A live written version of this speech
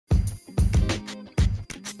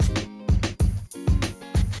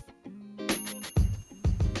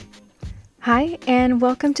Hi, and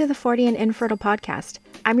welcome to the 40 and Infertile podcast.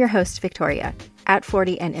 I'm your host, Victoria, at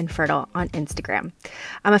 40 and Infertile on Instagram.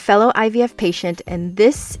 I'm a fellow IVF patient, and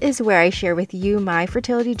this is where I share with you my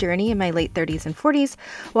fertility journey in my late 30s and 40s,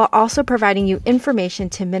 while also providing you information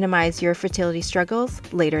to minimize your fertility struggles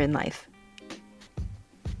later in life.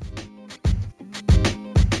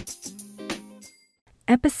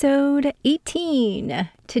 Episode 18.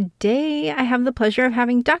 Today, I have the pleasure of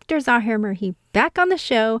having Dr. Zaher Merhi back on the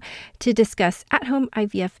show to discuss at-home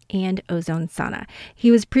IVF and ozone sauna. He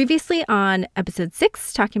was previously on episode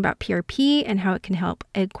 6 talking about PRP and how it can help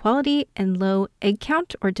egg quality and low egg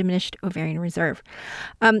count or diminished ovarian reserve.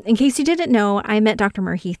 In case you didn't know, I met Dr.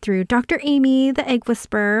 Merhi through Dr. Amy, the egg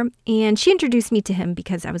whisperer, and she introduced me to him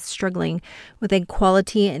because I was struggling with egg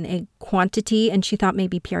quality and egg quantity, and she thought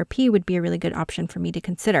maybe PRP would be a really good option for me to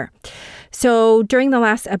consider. So during the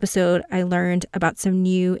last episode, I learned about some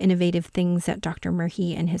new innovative things that Dr.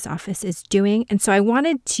 Merhi and his office is doing. And so I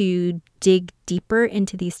wanted to dig deeper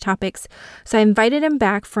into these topics. So I invited him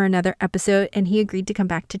back for another episode and he agreed to come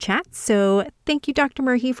back to chat. So thank you, Dr.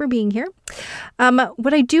 Merhi, for being here.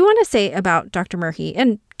 What I do want to say about Dr. Merhi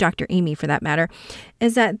and Dr. Amy for that matter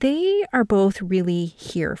is that they are both really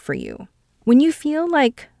here for you. When you feel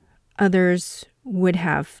like others would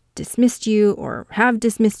have dismissed you or have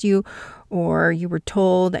dismissed you, or you were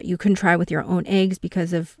told that you couldn't try with your own eggs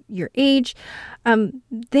because of your age,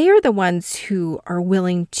 they are the ones who are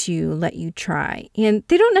willing to let you try. And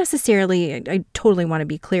they don't necessarily, I totally want to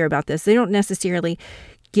be clear about this, they don't necessarily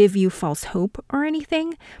give you false hope or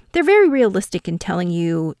anything. They're very realistic in telling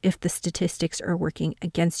you if the statistics are working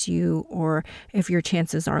against you or if your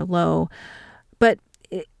chances are low. But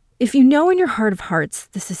if you know in your heart of hearts,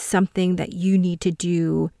 this is something that you need to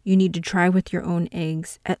do, you need to try with your own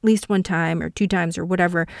eggs at least one time or 2 times or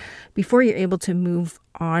whatever before you're able to move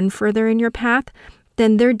on further in your path,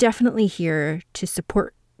 then they're definitely here to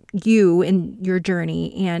support you in your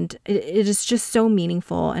journey. And it is just so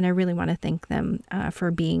meaningful. And I really want to thank them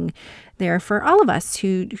for being there for all of us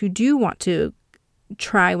who do want to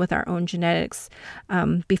try with our own genetics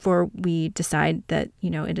before we decide that,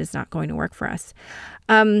 it is not going to work for us.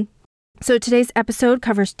 So today's episode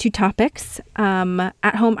covers 2 topics, at-home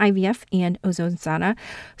IVF and ozone sauna.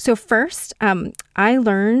 So first, I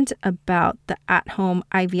learned about the at-home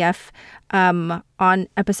IVF on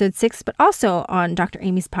episode 6, but also on Dr.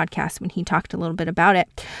 Amy's podcast when he talked a little bit about it.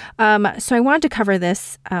 So I wanted to cover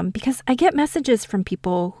this because I get messages from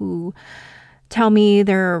people who tell me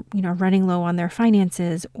they're, running low on their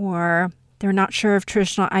finances, or they're not sure if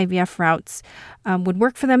traditional IVF routes would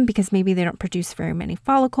work for them because maybe they don't produce very many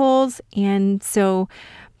follicles. And so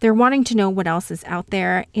they're wanting to know what else is out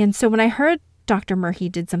there. And so when I heard Dr.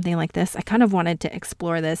 Merhi did something like this, I kind of wanted to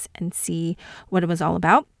explore this and see what it was all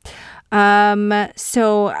about.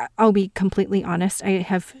 So I'll be completely honest. I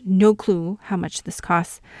have no clue how much this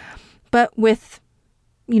costs. But with,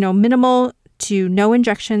 minimal to no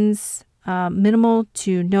injections, minimal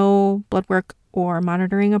to no blood work or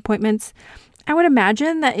monitoring appointments, I would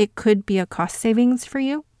imagine that it could be a cost savings for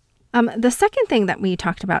you. The second thing that we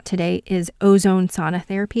talked about today is ozone sauna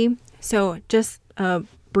therapy. So just a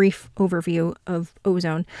brief overview of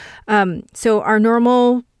ozone. So our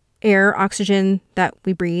normal air, oxygen that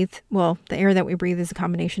we breathe, well, the air that we breathe is a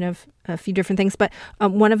combination of a few different things, but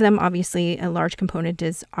one of them, obviously, a large component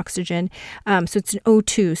is oxygen. So it's an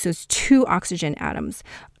O2, so it's 2 oxygen atoms.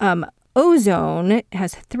 Ozone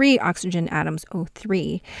has 3 oxygen atoms,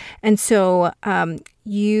 O3. And so I'm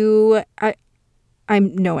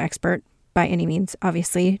no expert by any means,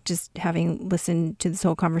 obviously, just having listened to this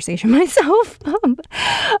whole conversation myself.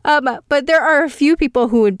 But there are a few people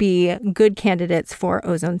who would be good candidates for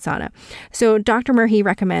ozone sauna. So Dr. Merhi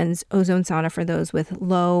recommends ozone sauna for those with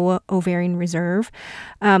low ovarian reserve,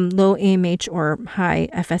 low AMH or high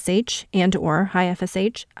FSH or high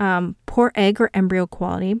FSH, poor egg or embryo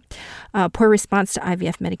quality, poor response to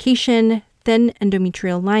IVF medication, thin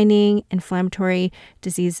endometrial lining, inflammatory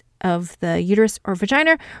disease of the uterus or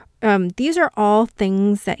vagina. These are all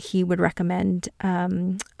things that he would recommend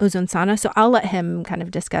ozone sauna. So I'll let him kind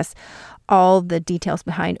of discuss all the details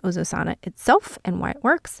behind ozone sauna itself and why it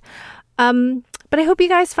works. But I hope you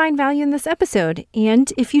guys find value in this episode.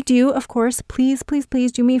 And if you do, of course, please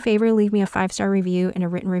do me a favor. Leave me a 5-star review and a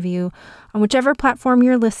written review on whichever platform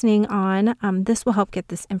you're listening on. This will help get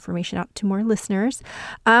this information out to more listeners.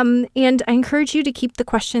 And I encourage you to keep the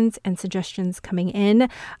questions and suggestions coming in.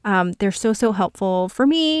 They're so helpful for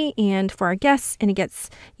me and for our guests, and it gets,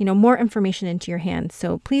 more information into your hands.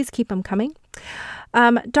 So please keep them coming.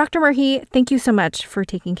 Dr. Merhi, thank you so much for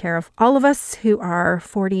taking care of all of us who are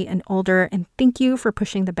 40 and older, and thank you for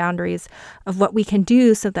pushing the boundaries of what we can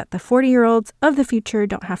do so that the 40-year-olds of the future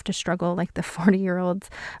don't have to struggle like the 40-year-olds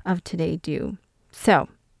of today do. So,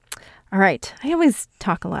 all right, I always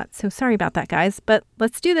talk a lot, so sorry about that, guys, but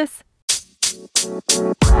let's do this.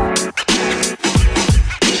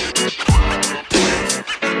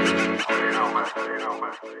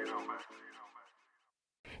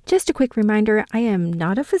 Just a quick reminder, I am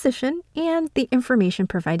not a physician, and the information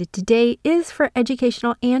provided today is for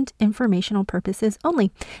educational and informational purposes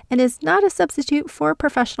only, and is not a substitute for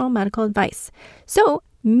professional medical advice. So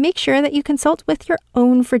make sure that you consult with your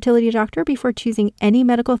own fertility doctor before choosing any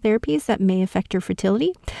medical therapies that may affect your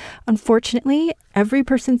fertility. Unfortunately, every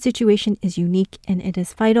person's situation is unique, and it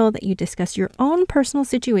is vital that you discuss your own personal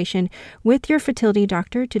situation with your fertility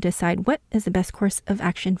doctor to decide what is the best course of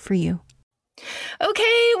action for you.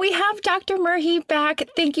 Okay, we have Dr. Merhi back.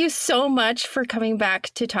 Thank you so much for coming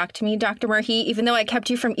back to talk to me, Dr. Merhi, even though I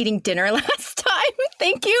kept you from eating dinner last time.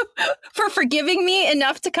 Thank you for forgiving me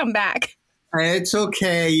enough to come back. It's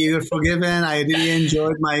okay. You're forgiven. I really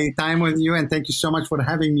enjoyed my time with you, and thank you so much for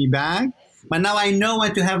having me back. But now I know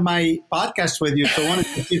when to have my podcast with you. So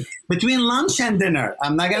between lunch and dinner,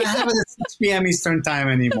 I'm not going to have it at 6 p.m. Eastern time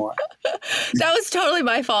anymore. That was totally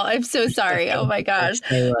my fault. I'm so sorry. Oh my gosh.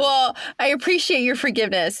 Well, I appreciate your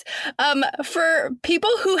forgiveness. For people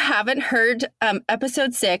who haven't heard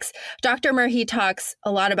episode 6, Dr. Merhi talks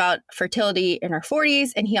a lot about fertility in our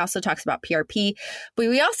 40s, and he also talks about PRP. But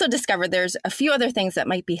we also discovered there's a few other things that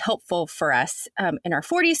might be helpful for us in our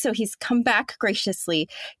 40s. So he's come back graciously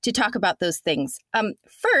to talk about those things.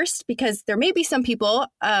 First, because there may be some people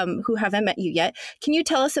who haven't met you yet, can you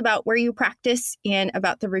tell us about where you practice and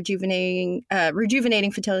about the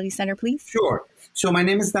Rejuvenating Fertility Center, please? Sure. So my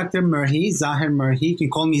name is Dr. Merhi, Zaher Merhi. You can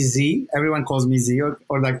call me Z. Everyone calls me Z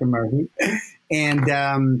or Dr. Merhi. And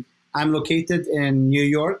I'm located in New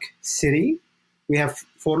York City. We have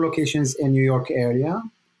 4 locations in New York area,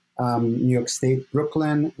 New York State,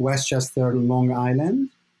 Brooklyn, Westchester, Long Island,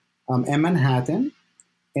 and Manhattan.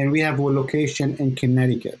 And we have a location in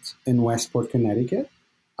Connecticut, in Westport, Connecticut.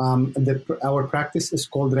 Our practice is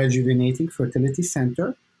called Rejuvenating Fertility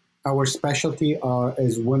Center. Our specialty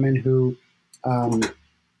is women who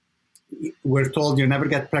were told you never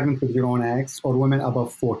get pregnant with your own eggs, or women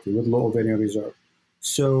above 40 with low ovarian reserve.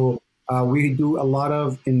 So we do a lot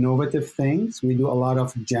of innovative things. We do a lot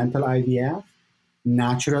of gentle IVF,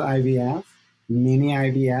 natural IVF, mini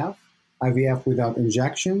IVF, IVF without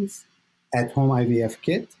injections, at-home IVF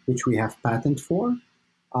kit, which we have patent for.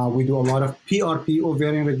 We do a lot of PRP,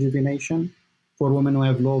 ovarian rejuvenation, for women who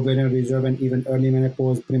have low ovarian reserve and even early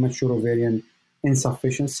menopause, premature ovarian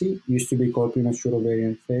insufficiency, used to be called premature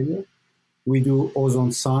ovarian failure. We do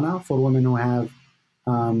ozone sauna for women who have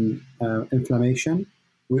inflammation.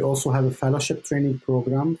 We also have a fellowship training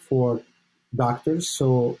program for doctors.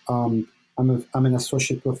 So I'm an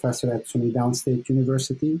associate professor at SUNY Downstate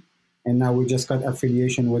University. And now we just got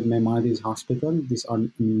affiliation with Maimonides Hospital. These are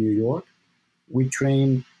in New York. We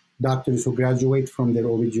train doctors who graduate from their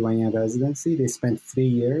OBGYN residency. They spend 3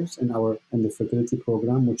 years in the fertility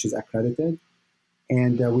program, which is accredited.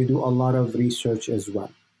 And we do a lot of research as well.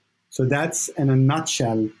 So that's, in a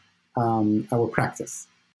nutshell, our practice.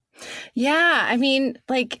 Yeah, I mean,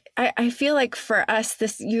 I feel like for us,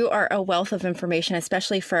 you are a wealth of information,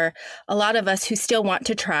 especially for a lot of us who still want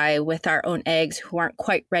to try with our own eggs, who aren't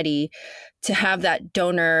quite ready to have that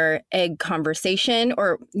donor egg conversation.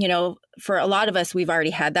 Or, for a lot of us, we've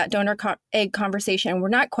already had that donor egg conversation, and we're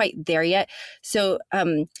not quite there yet. So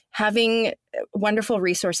having wonderful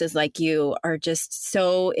resources like you are just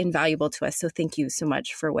so invaluable to us. So thank you so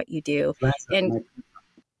much for what you do.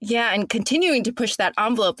 And continuing to push that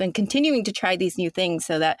envelope and continuing to try these new things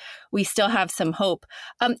so that we still have some hope.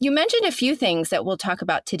 You mentioned a few things that we'll talk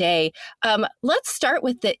about today. Let's start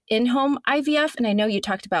with the in-home IVF. And I know you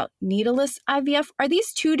talked about needleless IVF. Are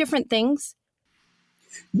these 2 different things?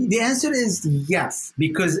 The answer is yes,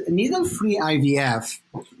 because needle-free IVF,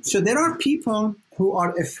 so there are people who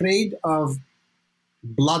are afraid of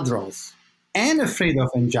blood draws and afraid of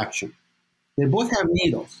injection. They both have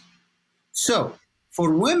needles. So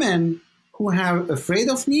for women who are afraid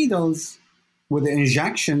of needles with the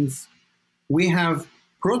injections, we have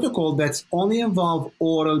protocol that's only involve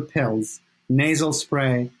oral pills, nasal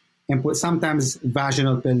spray, and sometimes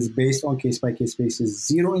vaginal pills based on case-by-case basis,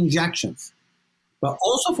 0 injections. But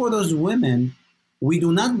also for those women, we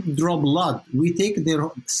do not draw blood. We take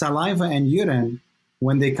their saliva and urine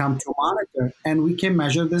when they come to monitor, and we can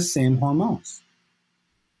measure the same hormones.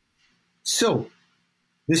 So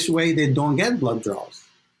this way they don't get blood draws.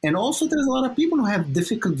 And also, there's a lot of people who have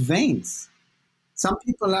difficult veins. Some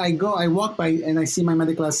people, I walk by and I see my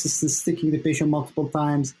medical assistant sticking the patient multiple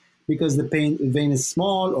times because the vein is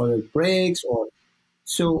small or it breaks.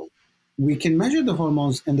 So we can measure the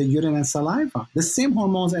hormones in the urine and saliva, the same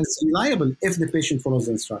hormones, and it's reliable if the patient follows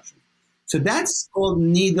the instructions. So that's called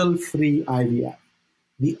needle-free IVF.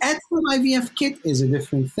 The at-home IVF kit is a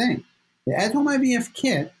different thing. The at-home IVF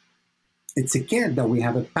kit, it's a kit that we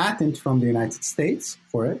have a patent from the United States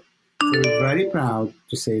for it. So we're very proud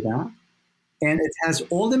to say that. And it has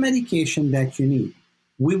all the medication that you need.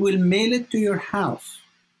 We will mail it to your house.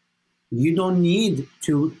 You don't need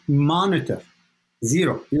to monitor.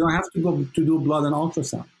 Zero. You don't have to go to do blood and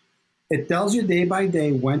ultrasound. It tells you day by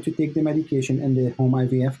day when to take the medication in the home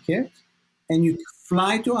IVF kit, and you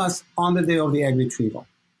fly to us on the day of the egg retrieval.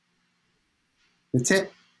 That's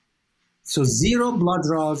it. So zero blood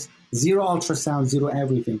draws, zero ultrasound, zero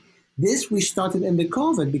everything. This we started in the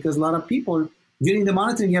COVID because a lot of people, during the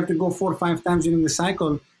monitoring, you have to go 4 or 5 times during the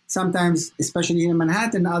cycle. Sometimes, especially in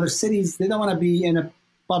Manhattan and other cities, they don't want to be in a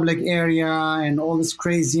public area and all this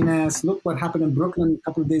craziness. Look what happened in Brooklyn a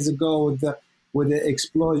couple of days ago with the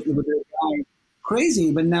explosion, with the guy.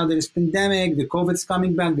 Crazy, but now there's pandemic, the COVID's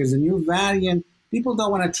coming back, there's a new variant. People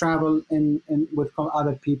don't want to travel in with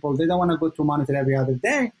other people. They don't want to go to monitor every other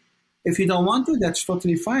day. If you don't want to, that's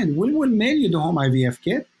totally fine. We will mail you the home IVF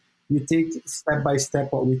kit. You take step by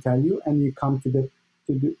step what we tell you, and you come to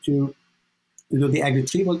do the egg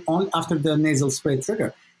retrieval on after the nasal spray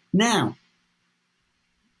trigger. Now,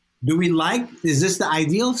 is this the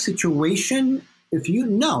ideal situation? If you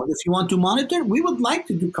want to monitor, we would like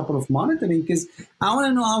to do a couple of monitoring because I want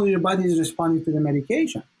to know how your body is responding to the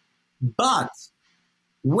medication. But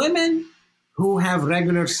women who have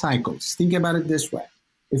regular cycles, think about it this way.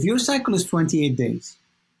 If your cycle is 28 days,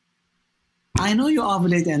 I know you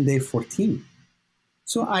ovulate on day 14.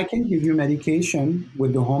 So I can give you medication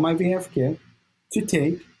with the home IVF kit to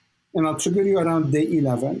take, and I'll trigger you around day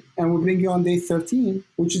 11, and we'll bring you on day 13,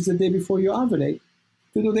 which is the day before you ovulate,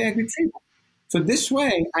 to do the egg retrieval. So this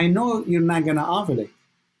way, I know you're not going to ovulate.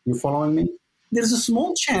 You following me? There's a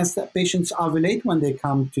small chance that patients ovulate when they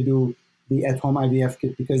come to do the at-home IVF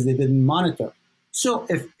kit because they didn't monitor. So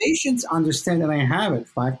if patients understand that I have it,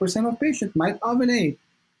 5% of patients might ovulate,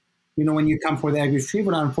 when you come for the egg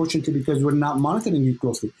retrieval, unfortunately, because we're not monitoring you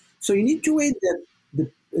closely. So you need to weigh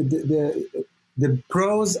the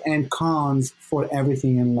pros and cons for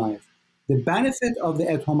everything in life. The benefit of the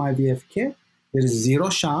at-home IVF kit, there is 0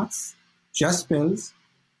 shots, just pills.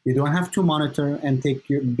 You don't have to monitor and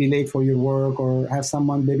be late for your work or have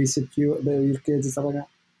someone babysit your kids and stuff like that.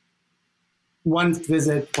 1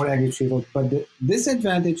 visit for egg retrieval. But the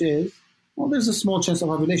disadvantage is, there's a small chance of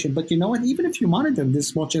ovulation. But you know what? Even if you monitor, there's a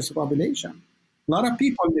small chance of ovulation. A lot of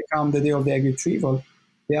people, they come the day of the egg retrieval,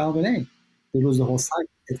 they ovulate. They lose the whole cycle.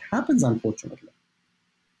 It happens, unfortunately.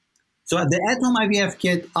 So the at-home IVF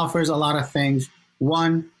kit offers a lot of things.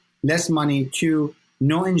 1, less money. 2,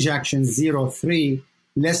 no injections. 0, 3,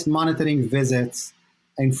 less monitoring visits.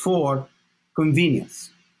 And 4, convenience,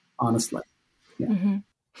 honestly. Yeah. Mm-hmm.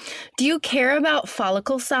 Do you care about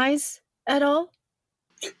follicle size at all?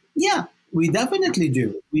 Yeah, we definitely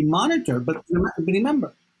do. We monitor, but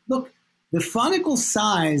remember, look, the follicle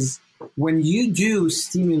size, when you do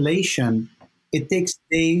stimulation, it takes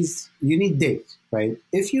days. You need days, right?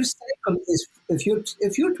 If your cycle is,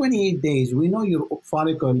 if you're 28 days, we know your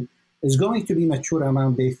follicle is going to be mature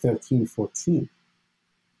around day 13, 14.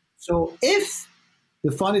 So if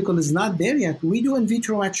the follicle is not there yet, we do in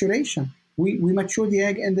vitro maturation. We mature the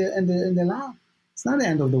egg in the lab. It's not the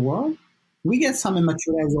end of the world. We get some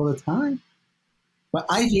immature eggs all the time. But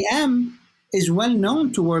IVM is well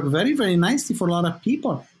known to work very, very nicely for a lot of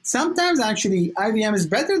people. Sometimes, actually, IVM is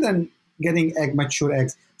better than getting mature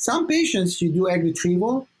eggs. Some patients, you do egg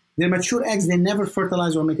retrieval, their mature eggs, they never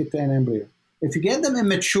fertilize or make it to an embryo. If you get them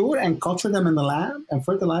immature and culture them in the lab and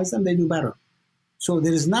fertilize them, they do better. So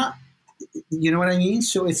there is not, you know what I mean?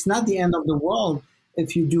 So it's not the end of the world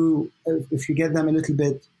if you get them a little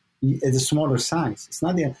bit at a smaller size. It's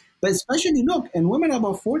not the end. But especially, look, in women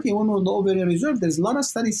above 40, women with the ovarian reserve, there's a lot of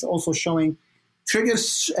studies also showing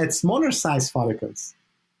triggers at smaller size follicles,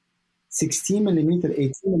 16 millimeter,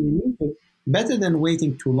 18 millimeter, better than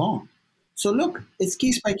waiting too long. So look, it's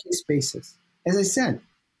case by case basis. As I said,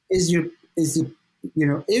 if you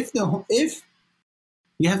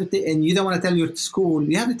have to, and you don't want to tell your school,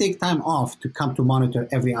 you have to take time off to come to monitor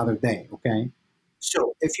every other day. Okay.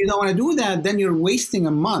 So if you don't want to do that, then you're wasting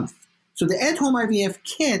a month. So the at-home IVF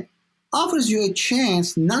kit offers you a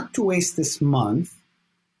chance not to waste this month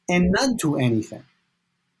and not do anything.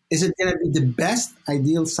 Is it going to be the best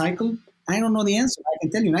ideal cycle? I don't know the answer. I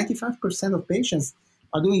can tell you 95% of patients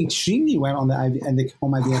are doing extremely well on the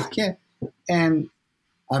home IVF kit. And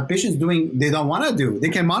our patients they don't want to do. They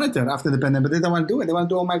can monitor after the pandemic, but they don't want to do it. They want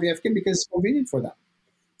to do home IVF kit because it's convenient for them.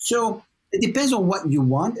 So it depends on what you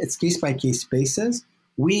want. It's case by case basis.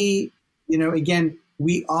 We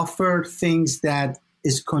offer things that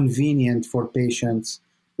is convenient for patients.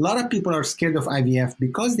 A lot of people are scared of IVF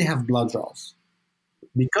because they have blood draws,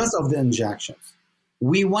 because of the injections.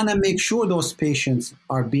 We want to make sure those patients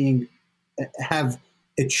have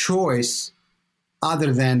a choice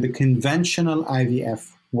other than the conventional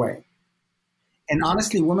IVF way. And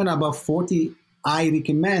honestly, women above 40, I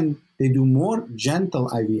recommend they do more gentle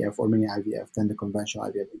IVF or mini IVF than the conventional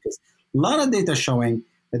IVF, because a lot of data showing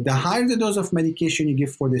that the higher the dose of medication you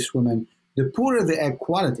give for this woman, the poorer the egg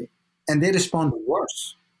quality, and they respond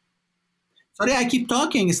worse. Sorry, I keep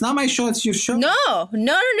talking. It's not my show, it's your show. No.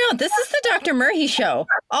 This is the Dr. Merhi show.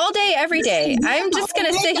 All day, every day. I'm just going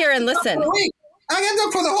to sit here and listen. I can do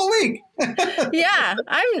it for the whole week. Yeah,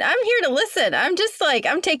 I'm here to listen. I'm just like,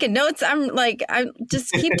 I'm taking notes. I'm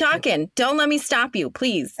just keep talking. Don't let me stop you,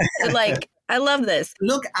 please. I love this.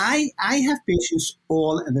 Look, I have patients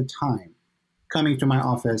all the time coming to my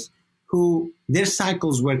office who their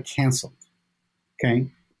cycles were canceled, okay,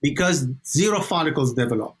 because zero follicles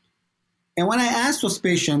developed. And when I asked those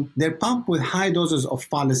patients, they're pumped with high doses of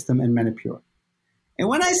Follistim and Menopur. And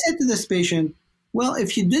when I said to this patient, well,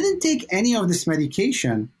 if you didn't take any of this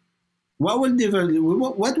medication, what will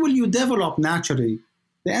you develop naturally?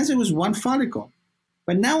 The answer was one follicle.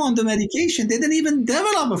 But now on the medication, they didn't even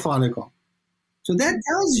develop a follicle. So that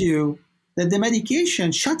tells you that the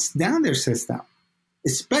medication shuts down their system,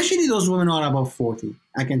 especially those women who are above 40.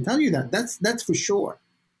 I can tell you that. That's for sure.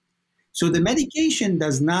 So the medication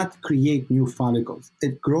does not create new follicles.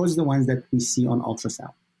 It grows the ones that we see on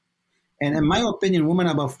ultrasound. And in my opinion, women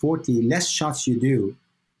above 40, less shots you do,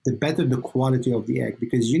 the better the quality of the egg,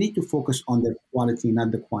 because you need to focus on the quality,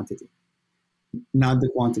 not the quantity. Not the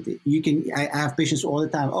quantity. I have patients all the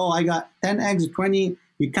time. Oh, I got 10 eggs, 20.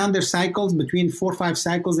 You count their cycles, between 4 or 5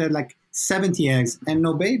 cycles, they're like 70 eggs and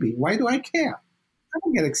no baby. Why do I care? I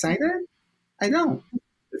don't get excited. I don't.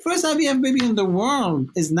 The first IVF baby in the world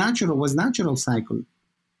was natural cycle.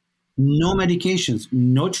 No medications,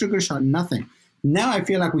 no trigger shot, nothing. Now I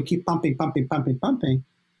feel like we keep pumping. And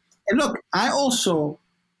look, I also,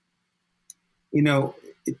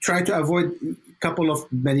 try to avoid a couple of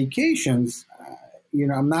medications.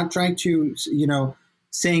 I'm not trying to,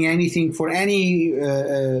 saying anything for any,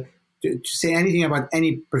 to say anything about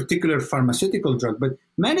any particular pharmaceutical drug, but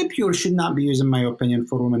Menopur should not be used, in my opinion,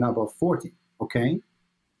 for women above 40, okay?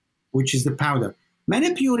 Which is the powder.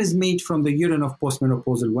 Menopur is made from the urine of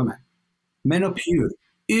postmenopausal women. Menopur.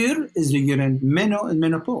 Ur is the urine, meno and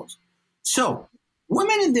menopause. So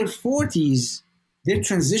women in their 40s, they're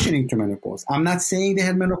transitioning to menopause. I'm not saying they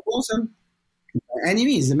had menopausal by any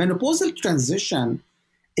means. The menopausal transition,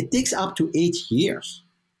 it takes up to 8 years.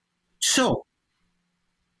 So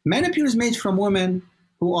Menopur is made from women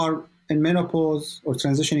who are in menopause or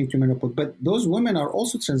transitioning to menopause, but those women are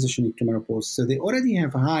also transitioning to menopause, so they already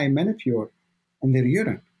have high Menopur in their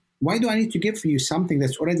urine. Why do I need to give you something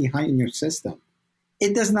that's already high in your system?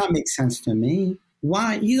 It does not make sense to me.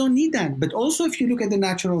 Why? You don't need that. But also, if you look at the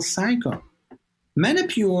natural cycle,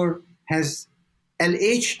 Menopur has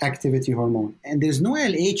LH activity hormone, and there's no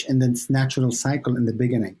LH in the natural cycle in the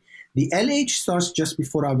beginning. The LH starts just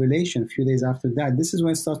before ovulation, a few days after that. This is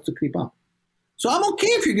when it starts to creep up. So I'm okay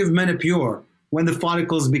if you give Menopur when the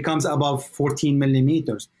follicles becomes above 14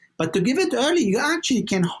 millimeters. But to give it early, you actually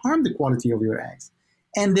can harm the quality of your eggs.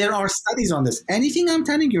 And there are studies on this. Anything I'm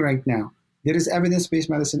telling you right now, there is evidence-based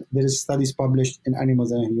medicine. There is studies published in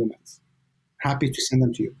animals and humans. Happy to send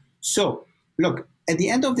them to you. So, look, at the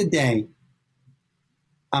end of the day,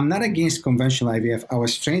 I'm not against conventional IVF. I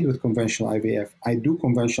was trained with conventional IVF. I do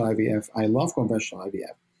conventional IVF. I love conventional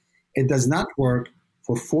IVF. It does not work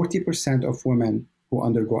for 40% of women who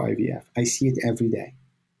undergo IVF. I see it every day.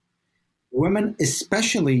 Women,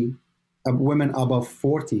 especially women above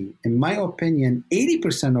 40, in my opinion,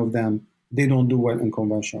 80% of them, they don't do well in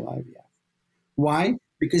conventional IVF. Why?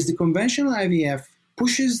 Because the conventional IVF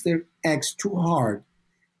pushes their eggs too hard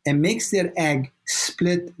and makes their egg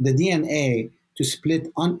split, the DNA to split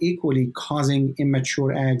unequally, causing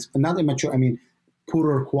immature eggs, not immature, I mean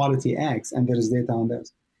poorer quality eggs, and there is data on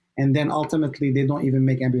this. And then ultimately they don't even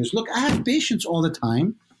make embryos. Look, I have patients all the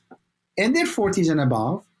time in their 40s and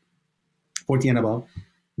above, 40 and above,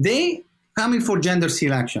 they coming for gender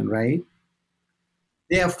selection, right?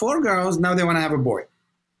 They have 4 girls, now they want to have a boy.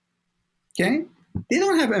 Okay? They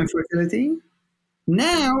don't have infertility.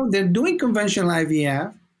 Now they're doing conventional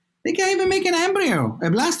IVF. They can't even make an embryo, a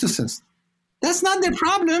blastocyst. That's not their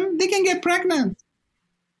problem. They can get pregnant.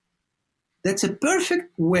 That's a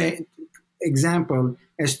perfect example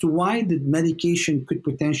as to why the medication could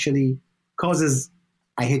potentially causes,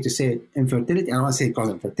 I hate to say it, infertility. I don't want to say it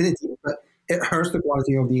causes infertility, but it hurts the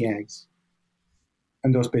quality of the eggs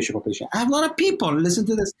in those patient population. I have a lot of people, listen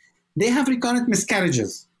to this, they have recurrent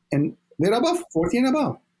miscarriages, and they're above 40 and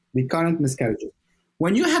above, recurrent miscarriages.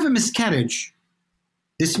 When you have a miscarriage,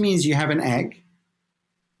 this means you have an egg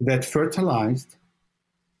that fertilized,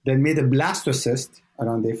 that made a blastocyst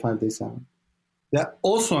around day 5, day 7, that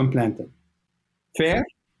also implanted. Fair?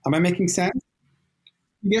 Am I making sense?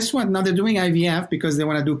 Guess what? Now they're doing IVF because they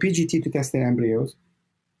want to do PGT to test their embryos.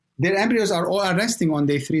 Their embryos are all arresting on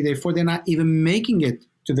day 3, day 4. They're not even making it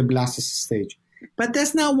to the blastocyst stage. But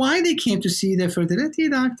that's not why they came to see their fertility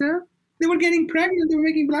doctor. They were getting pregnant. They were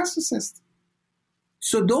making blastocysts.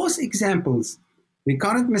 So those examples,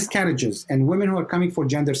 recurrent miscarriages and women who are coming for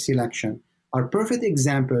gender selection, are perfect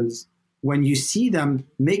examples when you see them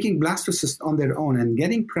making blastocysts on their own and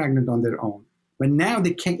getting pregnant on their own. But now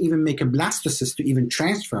they can't even make a blastocyst to even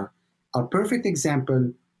transfer. A perfect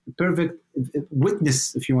example, perfect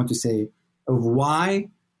witness, if you want to say, of why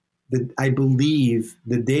I believe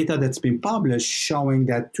the data that's been published showing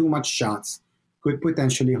that too much shots could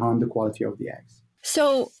potentially harm the quality of the eggs.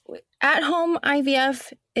 So at-home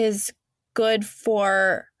IVF is good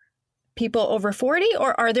for people over 40,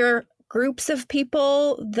 or are there groups of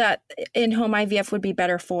people that in-home IVF would be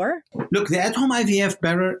better for? Look, the at-home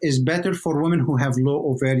IVF is better for women who have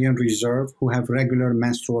low ovarian reserve, who have regular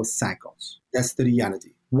menstrual cycles. That's the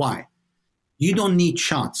reality. Why? You don't need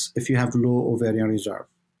shots if you have low ovarian reserve.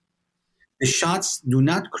 The shots do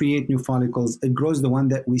not create new follicles. It grows the one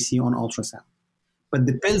that we see on ultrasound. But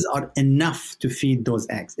the pills are enough to feed those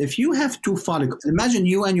eggs. If you have 2 follicles, imagine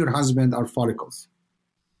you and your husband are follicles.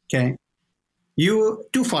 Okay? 2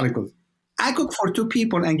 follicles. I cook for 2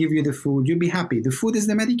 people and give you the food, you'll be happy. The food is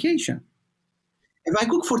the medication. If I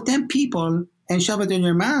cook for 10 people and shove it in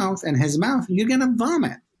your mouth and his mouth, you're going to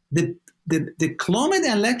vomit. The Clomid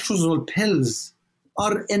and Letrozole pills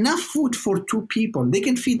are enough food for 2 people. They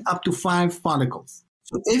can feed up to 5 follicles.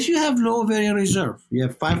 So if you have low ovarian reserve, you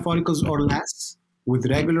have 5 follicles or less with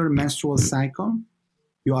regular menstrual cycle,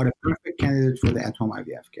 you are a perfect candidate for the at-home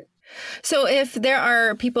IVF kit. So if there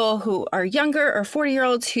are people who are younger or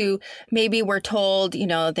 40-year-olds who maybe were told,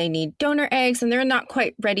 they need donor eggs and they're not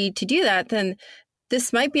quite ready to do that, then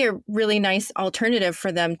this might be a really nice alternative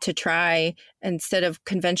for them to try instead of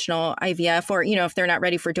conventional IVF. Or, if they're not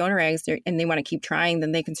ready for donor eggs and they want to keep trying,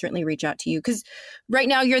 then they can certainly reach out to you. Because right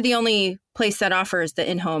now you're the only place that offers the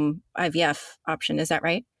in-home IVF option. Is that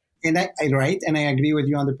right? And I agree with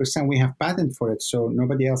you 100%. We have patent for it, so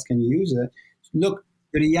nobody else can use it. Look,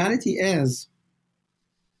 the reality is,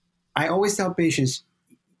 I always tell patients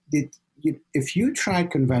that if you try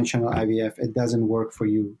conventional IVF, it doesn't work for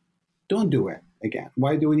you, don't do it again.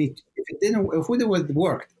 Why do we need? If it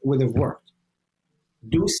would have worked.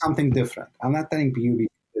 Do something different. I'm not telling you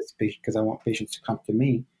this patient because I want patients to come to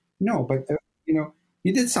me. No, but you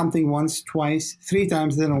did something once, twice, 3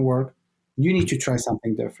 times, didn't work. You need to try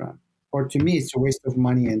something different. Or to me, it's a waste of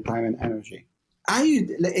money and time and energy.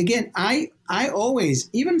 I always,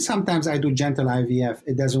 even sometimes I do gentle IVF,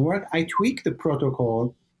 it doesn't work. I tweak the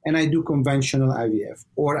protocol and I do conventional IVF,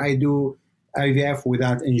 or I do IVF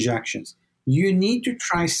without injections. You need to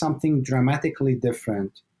try something dramatically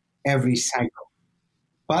different every cycle.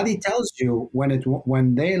 Body tells you when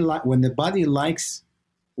the body likes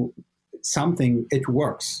something, it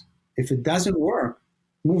works. If it doesn't work,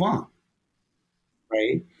 move on.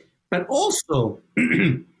 Right? But also,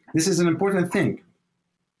 this is an important thing.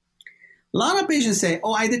 A lot of patients say,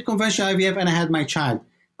 I did conventional IVF and I had my child.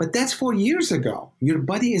 But that's 4 years ago. Your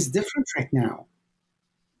body is different right now.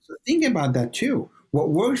 So think about that too.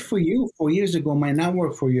 What worked for you 4 years ago might not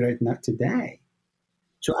work for you right now today.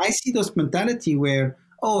 So I see those mentality where,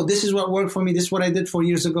 this is what worked for me. This is what I did 4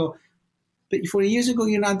 years ago. But 4 years ago,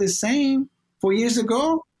 you're not the same. 4 years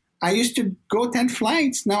ago, I used to go 10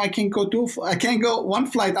 flights. Now I can't go 1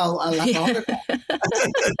 flight. I'll Don't do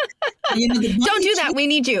that. We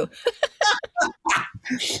need you.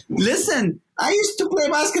 Listen, I used to play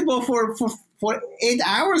basketball for 8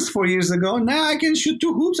 hours 4 years ago. Now I can shoot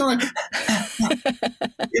 2 hoops.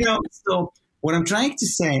 So what I'm trying to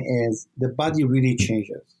say is the body really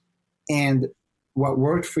changes. And what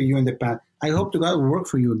worked for you in the past, I hope to God will work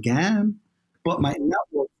for you again, but might not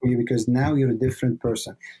work for you because now you're a different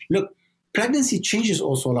person. Look, pregnancy changes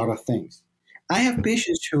also a lot of things. I have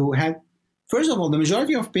patients who first of all, the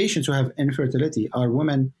majority of patients who have infertility are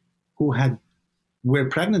women who were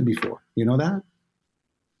pregnant before. You know that?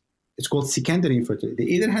 It's called secondary infertility. They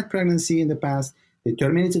either had pregnancy in the past, they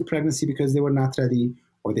terminated pregnancy because they were not ready,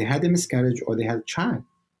 or they had a miscarriage, or they had a child.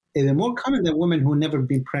 And they're more common than women who never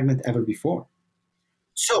been pregnant ever before.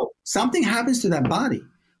 So something happens to that body.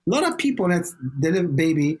 A lot of people that did a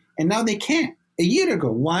baby and now they can't. A year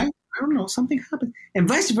ago, why? I don't know. Something happened, and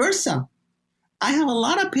vice versa. I have a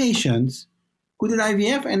lot of patients who did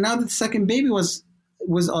IVF and now the second baby was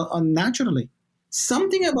unnaturally.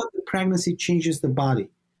 Something about the pregnancy changes the body,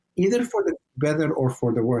 either for the better or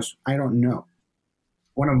for the worse. I don't know.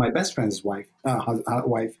 One of my best friend's wife,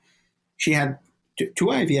 she had two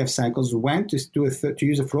IVF cycles. Went to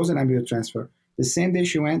use a frozen embryo transfer. The same day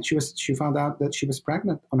she went, she found out that she was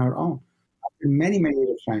pregnant on her own after many years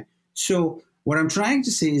of trying. So what I'm trying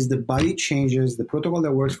to say is the body changes. The protocol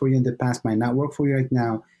that works for you in the past might not work for you right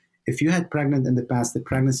now. If you had pregnant in the past, the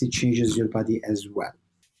pregnancy changes your body as well.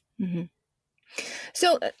 Mm-hmm.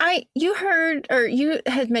 So you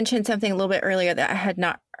had mentioned something a little bit earlier that I had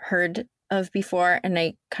not heard of before, and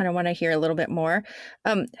I kind of want to hear a little bit more.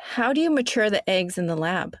 How do you mature the eggs in the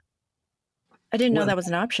lab? I didn't know that was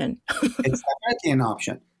an option. It's definitely an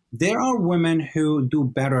option. There are women who do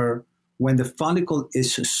better when the follicle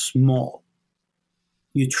is small.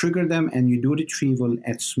 You trigger them and you do retrieval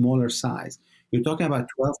at smaller size. You're talking about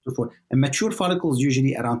 12 to 4. A mature follicle is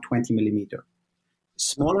usually around 20 millimeter.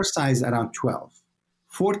 Smaller size around 12.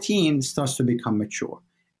 14 starts to become mature.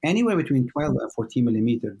 Anywhere between 12 and 14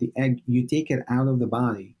 millimeter, the egg, you take it out of the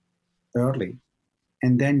body early,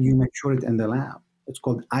 and then you mature it in the lab. It's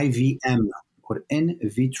called IVM, or in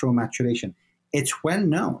vitro maturation. It's well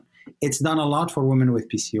known. It's done a lot for women with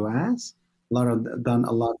PCOS, done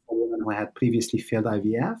a lot for women who had previously failed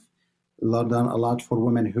IVF, done a lot for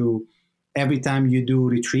women who, every time you do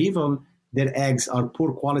retrieval, their eggs are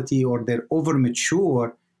poor quality or they're over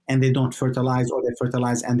mature and they don't fertilize, or they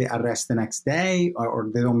fertilize and they arrest the next day, or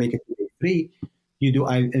they don't make it to day 3. You do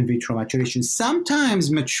in vitro maturation.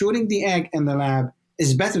 Sometimes maturing the egg in the lab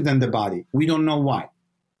is better than the body. We don't know why.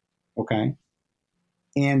 Okay?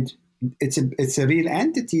 And it's a real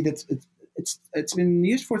entity it's been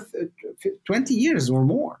used for 20 years or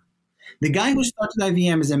more. The guy who started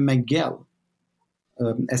IVM is a McGill.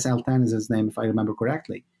 SL10 is his name, if I remember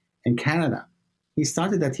correctly, in Canada. He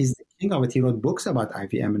started that. He's the king of it. He wrote books about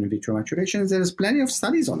IVM and in vitro maturation. There's plenty of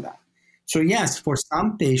studies on that. So yes, for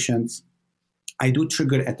some patients, I do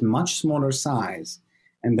trigger at much smaller size,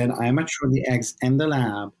 and then I mature the eggs in the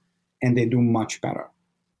lab, and they do much better.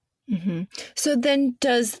 Mm-hmm. So then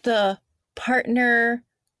does the partner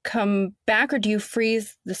come back, or do you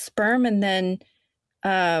freeze the sperm and then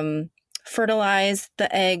fertilize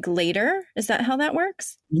the egg later? Is that how that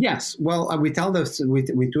works? Yes. Well, we tell we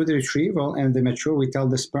do the retrieval and the mature. We tell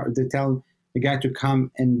the guy to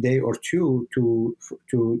come in a day or two to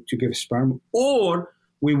give sperm, or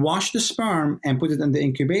we wash the sperm and put it in the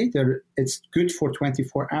incubator. It's good for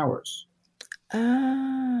 24 hours.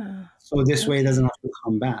 Ah. So this way it doesn't have to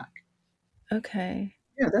come back. Okay.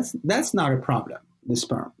 Yeah, that's not a problem, the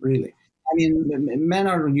sperm, really. I mean, men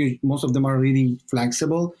most of them are really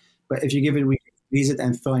flexible, but if you give it, we can freeze it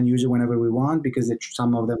and thaw and use it whenever we want, because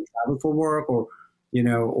some of them travel for work, or we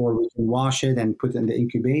can wash it and put it in the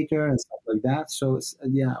incubator and stuff like that. So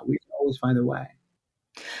yeah, we can always find a way.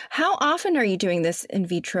 How often are you doing this in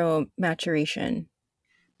vitro maturation?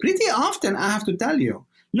 Pretty often, I have to tell you.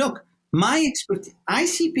 Look, my expertise, I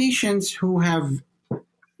see patients who have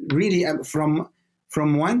really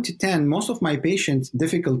from 1 to 10, most of my patients,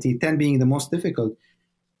 difficulty, 10 being the most difficult,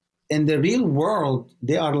 in the real world,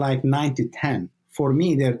 they are like 9 to 10. For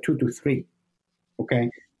me, they're 2 to 3. Okay?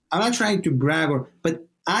 I'm not trying to brag, but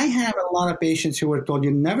I have a lot of patients who were told,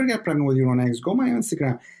 you never get pregnant with your own eggs. Go on my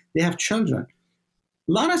Instagram. They have children.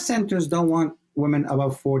 A lot of centers don't want women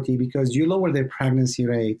above 40 because you lower their pregnancy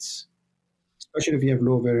rates, especially if you have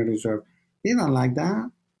low ovarian reserve. They don't like that.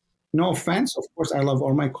 No offense. Of course, I love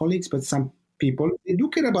all my colleagues, but some people, they do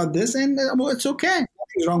care about this, and it's okay.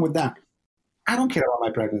 Nothing's wrong with that. I don't care about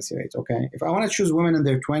my pregnancy rates, okay? If I want to choose women in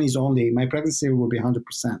their 20s only, my pregnancy rate will be 100%.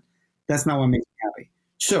 That's not what makes me happy.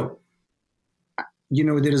 So,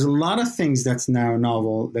 there is a lot of things that's now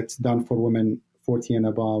novel that's done for women 40 and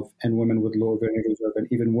above, and women with low ovarian reserve, and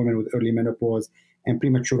even women with early menopause and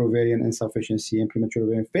premature ovarian insufficiency and premature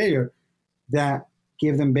ovarian failure, that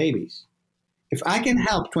give them babies. If I can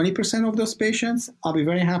help 20% of those patients, I'll be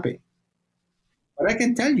very happy. But I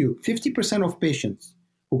can tell you, 50% of patients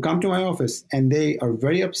who come to my office and they are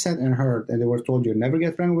very upset and hurt, and they were told you never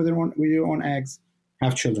get pregnant with your own eggs,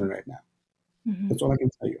 have children right now. Mm-hmm. That's all I can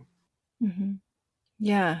tell you. Mm-hmm.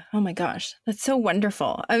 Yeah. Oh my gosh. That's so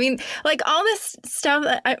wonderful. I mean, like all this stuff,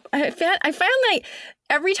 I find like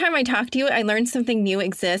every time I talk to you, I learn something new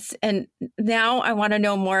exists, and now I want to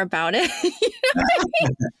know more about it.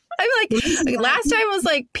 I'm like last time was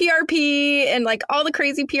like PRP and like all the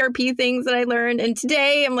crazy PRP things that I learned, and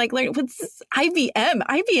today I'm like learning what's this IVM.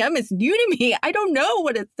 IVM is new to me. I don't know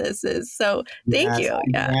what this is. So thank you.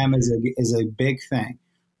 IVM is a big thing.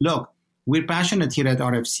 Look, we're passionate here at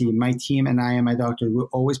RFC. My team and I and my doctor, we're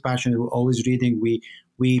always passionate. We're always reading.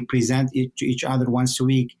 We present it to each other once a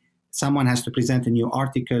week. Someone has to present a new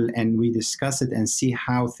article, and we discuss it and see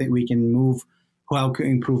how we can move, how can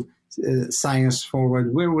improve science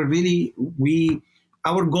forward.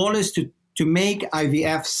 Our goal is to make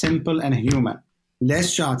IVF simple and human.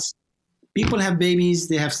 Less shots. People have babies,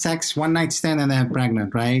 they have sex, one night stand, and they have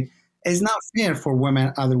pregnant, right? It's not fair for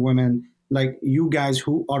other women like you guys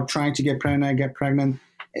who are trying to get pregnant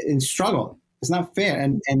and struggle. It's not fair.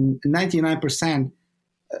 And 99%,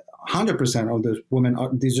 100% of those women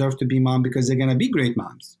deserve to be mom because they're going to be great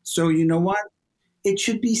moms. So you know what? It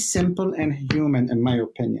should be simple and human, in my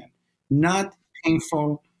opinion. Not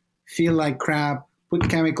painful, feel like crap, put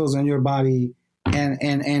chemicals on your body,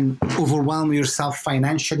 and overwhelm yourself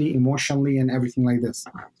financially, emotionally, and everything like this.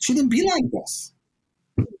 It shouldn't be like this.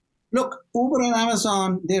 Look, Uber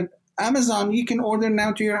and Amazon, you can order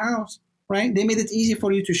now to your house, right? They made it easy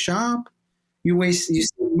for you to shop. You save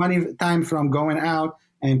money, time from going out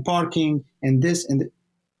and parking and this and that.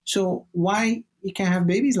 So why you can't have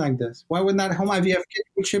babies like this? Why would not home IVF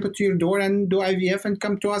kit ship it to your door and do IVF and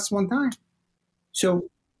come to us one time? So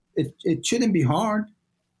it shouldn't be hard.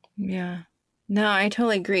 Yeah. No, I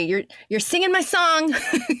totally agree. You're singing my song.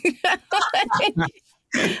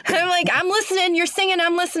 I'm like, I'm listening. You're singing.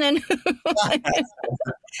 I'm listening.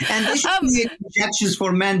 And this should be injections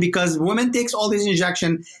for men because women takes all these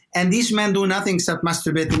injections and these men do nothing except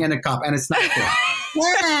masturbating in a cup, and it's not fair.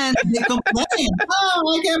 Man, they complain.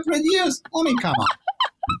 Oh, I can't produce. I mean, come on.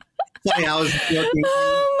 Sorry, I was joking.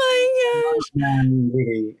 Oh my gosh. Man,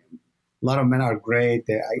 really, a lot of men are great.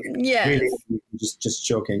 Yes. Really, just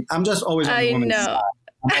joking. I'm just always on the women's side.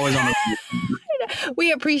 I'm always on the women's side.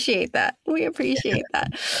 We appreciate that. But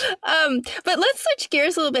let's switch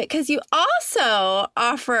gears a little bit because you also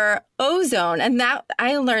offer Ozone, and that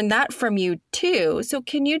I learned that from you too. So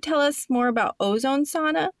can you tell us more about Ozone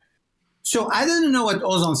Sauna? So I didn't know what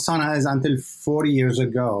Ozone Sauna is until 4 years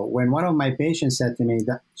ago when one of my patients said to me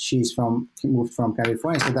that she moved from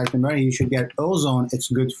California. She said, Dr. Merhi, you should get ozone. It's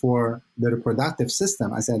good for the reproductive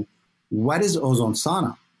system. I said, what is Ozone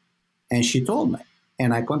Sauna? And she told me.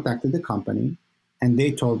 And I contacted the company, and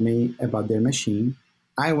they told me about their machine.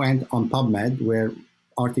 I went on PubMed, where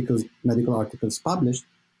medical articles published,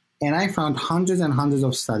 and I found hundreds and hundreds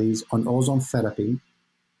of studies on ozone therapy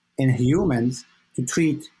in humans to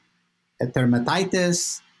treat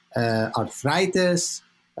dermatitis, arthritis,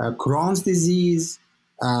 Crohn's disease,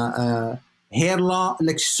 hair loss,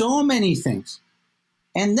 like so many things.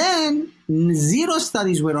 And then 0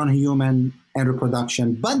 studies were on human and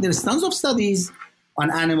reproduction, but there's tons of studies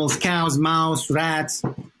on animals, cows, mouse, rats,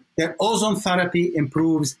 that ozone therapy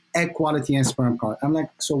improves egg quality and sperm quality. I'm like,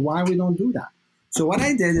 so why we don't do that? So what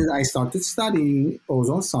I did is I started studying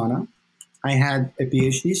ozone sauna. I had a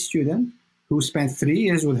PhD student who spent 3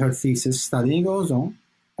 years with her thesis studying ozone,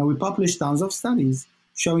 and we published tons of studies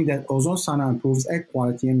showing that ozone sauna improves egg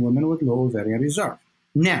quality in women with low ovarian reserve.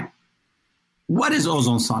 Now, what is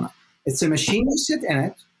ozone sauna? It's a machine, you sit in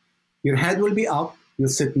it, your head will be up, you'll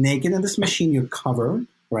sit naked in this machine, you're covered,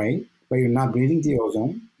 right? But you're not breathing the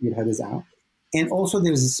ozone, your head is out. And also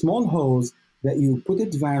there's a small hose that you put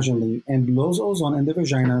it vaginally and blows ozone in the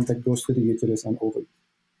vagina that goes to the uterus and ovaries.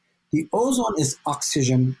 The ozone is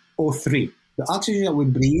oxygen O3. The oxygen that we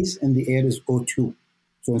breathe in the air is O2.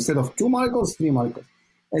 So instead of 2 molecules, 3 molecules.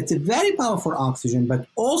 It's a very powerful oxygen, but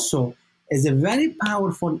also is a very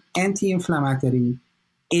powerful anti-inflammatory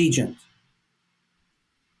agent.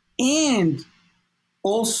 And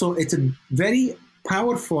also it's a very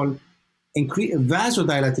powerful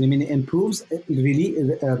vasodilator, meaning it improves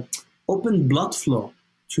open blood flow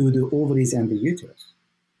to the ovaries and the uterus.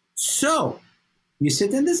 So you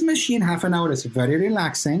sit in this machine half an hour. It's very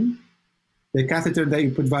relaxing. The catheter that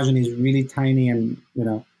you put vaginally is really tiny and,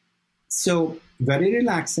 so very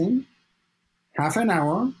relaxing, half an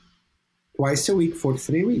hour, twice a week for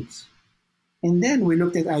 3 weeks. And then we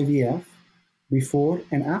looked at IVF before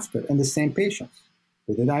and after in the same patients.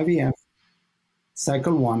 We did IVF,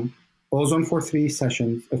 cycle 1, ozone for 6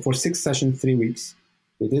 sessions, 3 weeks.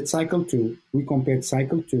 We did cycle 2. We compared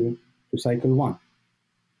cycle 2 to cycle 1.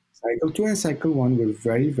 Cycle 2 and cycle 1 were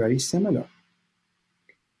very, very similar.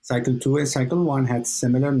 Cycle 2 and cycle 1 had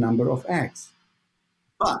similar number of eggs.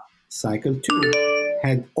 But cycle 2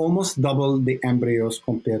 had almost double the embryos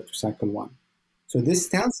compared to cycle 1. So this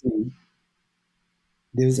tells me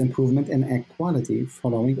there's improvement in egg quality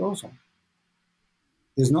following ozone.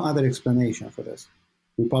 There's no other explanation for this.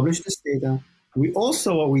 We published this data. We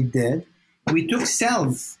also, what we did, we took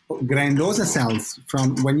cells, granulosa cells,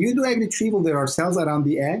 from when you do egg retrieval, there are cells around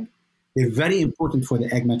the egg. They're very important for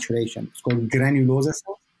the egg maturation. It's called granulosa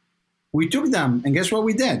cells. We took them, and guess what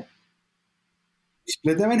we did? We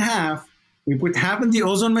split them in half. We put half in the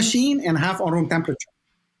ozone machine and half on room temperature.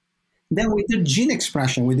 Then we did gene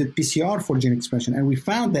expression. We did PCR for gene expression, and we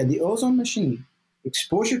found that the ozone machine,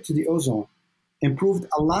 exposure to the ozone, improved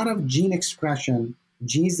a lot of gene expression,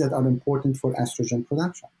 genes that are important for estrogen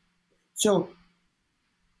production. So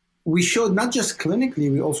we showed not just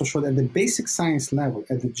clinically, we also showed at the basic science level,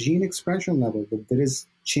 at the gene expression level, that there is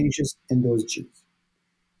changes in those genes.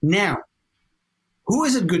 Now, who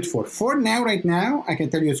is it good for? For now, right now, I can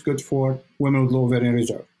tell you it's good for women with low ovarian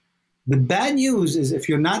reserve. The bad news is if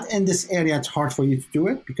you're not in this area, it's hard for you to do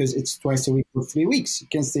it because it's twice a week for 3 weeks. You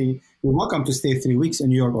can stay, you're welcome to stay 3 weeks in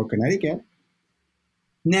New York or Connecticut.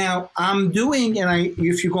 Now, I'm doing, and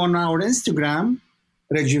if you go on our Instagram,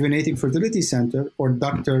 Rejuvenating Fertility Center or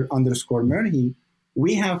Dr._Merhi,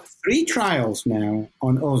 we have 3 trials now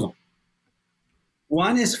on ozone.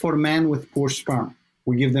 One is for men with poor sperm.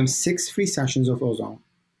 We give them 6 free sessions of ozone,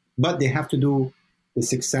 but they have to do the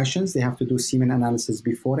 6 sessions. They have to do semen analysis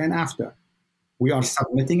before and after. We are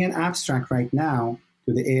submitting an abstract right now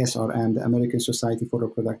to the ASRM, the American Society for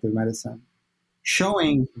Reproductive Medicine,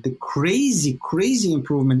 showing the crazy, crazy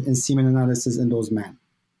improvement in semen analysis in those men.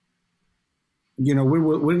 You know,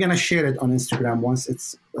 we're going to share it on Instagram once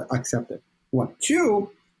it's accepted. 1. 2,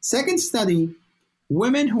 second study,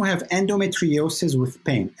 women who have endometriosis with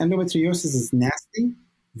pain. Endometriosis is nasty,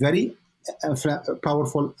 very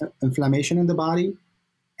powerful inflammation in the body,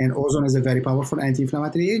 and ozone is a very powerful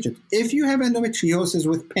anti-inflammatory agent. If you have endometriosis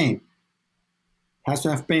with pain, has to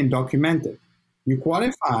have pain documented, you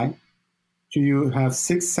qualify to have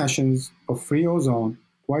 6 sessions of free ozone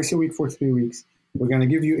twice a week for 3 weeks. We're going to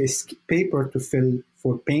give you a paper to fill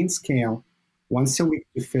for pain scale once a week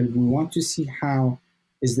to fill. We want to see how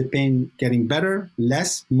is the pain getting better,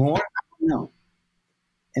 less, more? I don't know.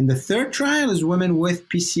 And the third trial is women with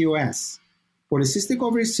PCOS. Polycystic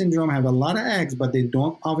ovary syndrome have a lot of eggs, but they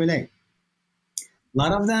don't ovulate. A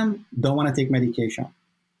lot of them don't want to take medication,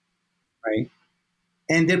 right?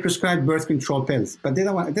 And they're prescribed birth control pills, but they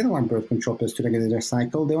don't want birth control pills to regulate their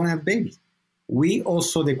cycle. They want to have babies.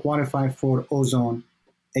 They qualify for ozone,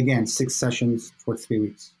 again, 6 sessions for 3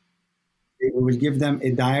 weeks. We will give them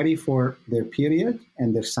a diary for their period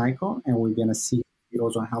and their cycle, and we're going to see if the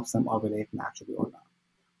ozone helps them ovulate naturally or not.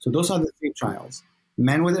 So those are the 3 trials.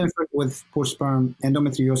 Men with poor sperm,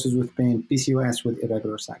 endometriosis with pain, PCOS with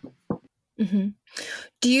irregular cycle. Mm-hmm.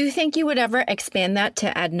 Do you think you would ever expand that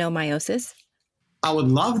to adenomyosis? I would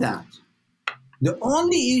love that. The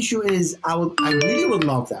only issue is I really would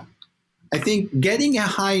love that. I think getting a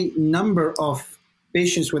high number of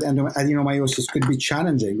patients with adenomyosis could be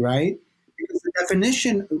challenging, right? Because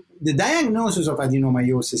the diagnosis of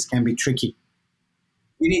adenomyosis can be tricky.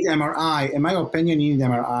 You need MRI. In my opinion, you need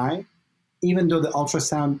MRI, even though the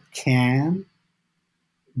ultrasound can.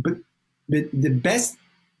 But the best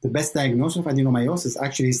diagnosis of adenomyosis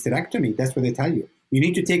actually is hysterectomy. That's what they tell you. You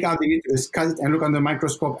need to take out the uterus, cut it, and look under the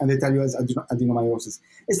microscope, and they tell you it's adenomyosis.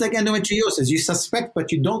 It's like endometriosis. You suspect,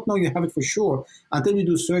 but you don't know you have it for sure until you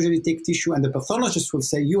do surgery, take tissue, and the pathologist will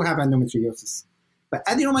say you have endometriosis. But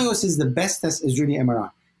adenomyosis, the best test is really MRI.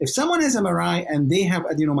 If someone has MRI and they have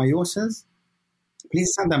adenomyosis,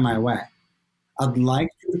 please send them my way. I'd like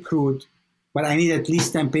to recruit, but I need at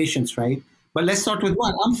least 10 patients, right? But let's start with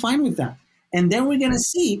 1. I'm fine with that. And then we're going to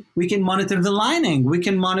see, we can monitor the lining. We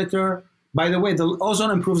can monitor, by the way, the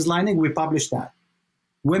ozone improves lining. We published that.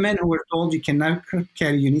 Women who were told you cannot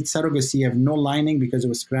carry, you need surrogacy, you have no lining because it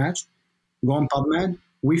was scratched, go on PubMed.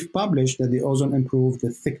 We've published that the ozone improved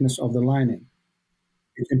the thickness of the lining.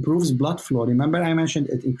 It improves blood flow. Remember I mentioned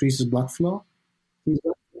it increases blood flow?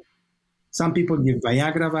 Some people give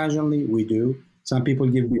Viagra vaginally. We do. Some people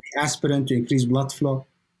give aspirin to increase blood flow.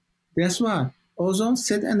 Guess what? Ozone,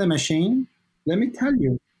 sit in the machine. Let me tell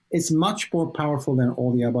you, it's much more powerful than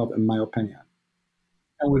all the above, in my opinion.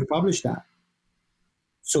 And we've published that.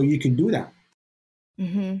 So you can do that.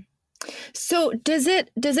 Mm-hmm. So does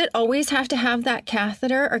it always have to have that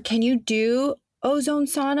catheter, or can you do ozone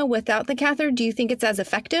sauna without the catheter? Do you think it's as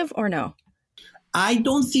effective or no? I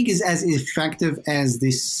don't think it's as effective as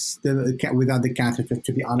without the catheter,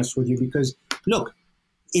 to be honest with you, because look,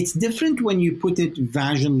 it's different when you put it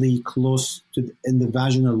vaginally close in the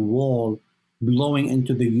vaginal wall blowing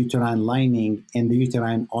into the uterine lining and the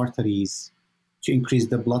uterine arteries to increase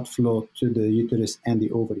the blood flow to the uterus and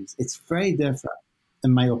the ovaries. It's very different,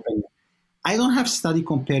 in my opinion. I don't have study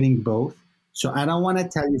comparing both, so I don't want to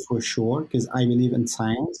tell you for sure because I believe in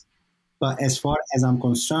science. But as far as I'm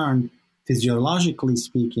concerned, physiologically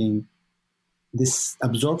speaking, this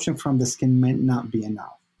absorption from the skin might not be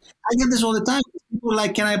enough. I get this all the time. People are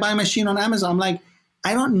like, can I buy a machine on Amazon? I'm like,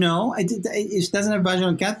 I don't know. It doesn't have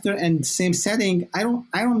vaginal catheter and same setting. I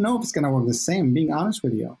don't know if it's going to work the same, being honest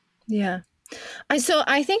with you. Yeah. So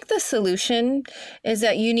I think the solution is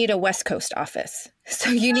that you need a West Coast office. So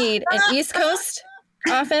you need an East Coast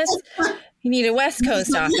office. You need a West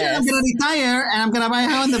Coast office. Yeah, I'm going to retire and I'm going to buy a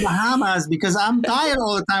house in the Bahamas because I'm tired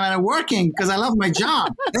all the time and I'm working because I love my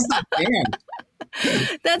job. That's not fair.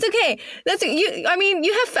 That's okay.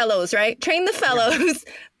 You have fellows, right? Train the fellows.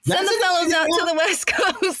 Yeah. Send the fellows out to the West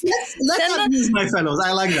Coast. Let's not use my fellows.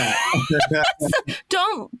 I like that.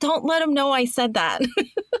 Don't let them know I said that.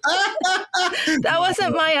 That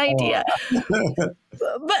wasn't my idea.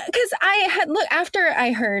 But because after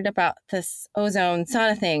I heard about this ozone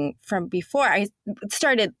sauna thing from before, I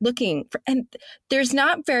started looking and there's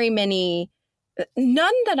not very many,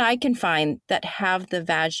 none that I can find that have the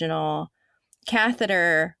vaginal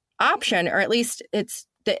catheter option, or at least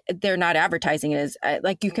they're not advertising it as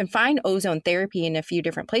like you can find ozone therapy in a few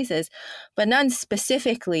different places, but none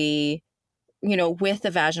specifically, with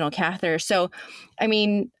the vaginal catheter. So, I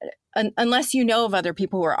mean, unless you know of other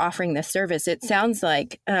people who are offering this service, it sounds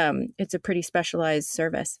like it's a pretty specialized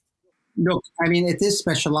service. Look, I mean, it is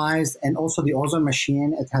specialized, and also the ozone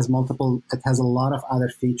machine, it has a lot of other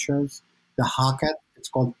features. The Hocket, it's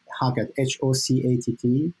called Hocket,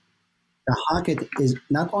 HOCATT. The Hocket is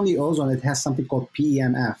not only ozone, it has something called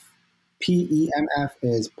PEMF. PEMF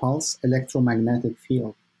is pulse electromagnetic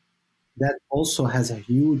field. That also has a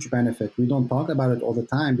huge benefit. We don't talk about it all the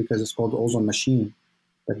time because it's called the ozone machine.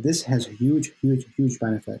 But this has huge, huge, huge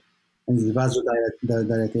benefit. And it's the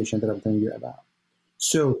vasodilatation that I'm telling you about.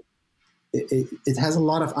 So it has a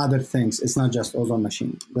lot of other things. It's not just ozone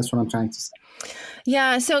machine. That's what I'm trying to say.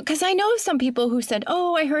 Yeah. So, because I know some people who said,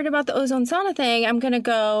 oh, I heard about the ozone sauna thing. I'm going to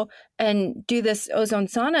go and do this ozone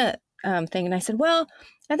sauna thing. And I said, well,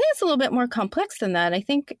 I think it's a little bit more complex than that. I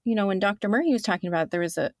think, when Dr. Merhi was talking about, there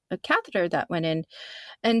was a catheter that went in.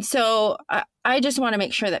 And so I just want to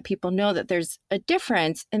make sure that people know that there's a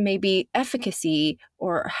difference, and maybe efficacy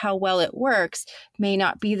or how well it works may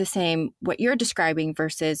not be the same what you're describing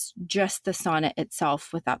versus just the sauna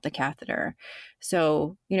itself without the catheter.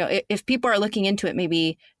 So, if people are looking into it,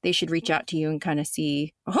 maybe they should reach out to you and kind of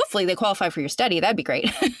see, hopefully they qualify for your study. That'd be great.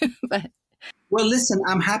 Well, listen,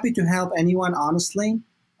 I'm happy to help anyone, honestly.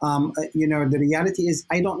 The reality is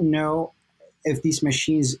I don't know if these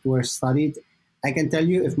machines were studied. I can tell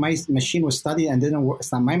you if my machine was studied and didn't work,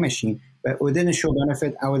 it's not my machine, but it didn't show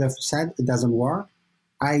benefit, I would have said it doesn't work.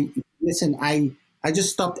 I just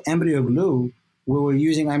stopped embryo glue. We were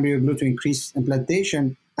using embryo glue to increase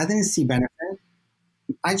implantation. I didn't see benefit.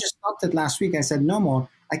 I just stopped it last week. I said, no more.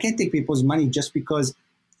 I can't take people's money just because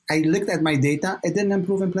I looked at my data. It didn't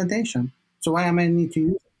improve implantation. So why am I need to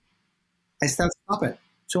use it? I stop it.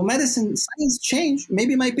 So medicine, science change.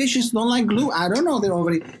 Maybe my patients don't like glue. I don't know. They're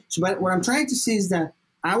already. So, but what I'm trying to say is that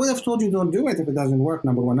I would have told you don't do it if it doesn't work,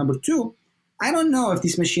 number one. Number two, I don't know if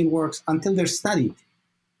this machine works until they're studied.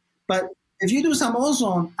 But if you do some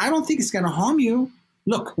ozone, I don't think it's going to harm you.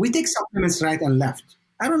 Look, we take supplements right and left.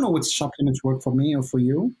 I don't know which supplements work for me or for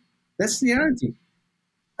you. That's the reality.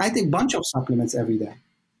 I take a bunch of supplements every day.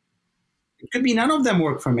 It could be none of them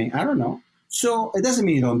work for me. I don't know. So it doesn't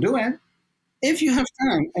mean you don't do it. If you have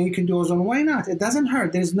time and you can do ozone, why not? It doesn't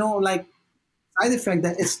hurt. There's no side effect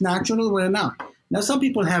that it's natural or not. Now, some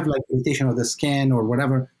people have irritation of the skin or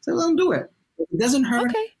whatever. So don't do it. It doesn't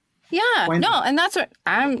hurt. Okay. Yeah. No, and that's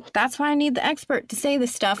why I need the expert to say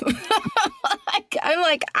this stuff.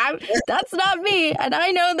 That's not me. And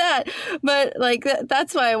I know that. But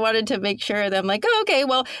that's why I wanted to make sure that I'm okay,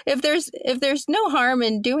 well, if there's no harm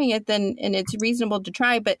in doing it, then, and it's reasonable to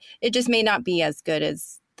try, but it just may not be as good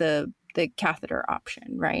as the catheter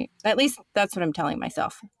option, right? At least that's what I'm telling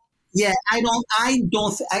myself. Yeah,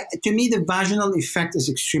 to me, the vaginal effect is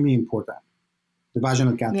extremely important. The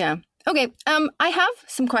vaginal catheter. Yeah. Okay. I have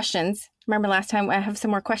some questions. Remember last time? I have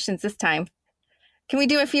some more questions this time. Can we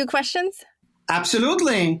do a few questions?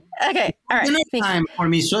 Absolutely. Okay. All right. Enough time for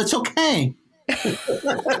me, so it's okay.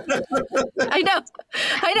 I know.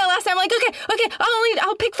 Last time, okay,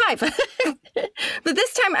 I'll pick 5. But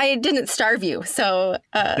this time I didn't starve you, so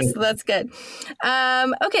that's good.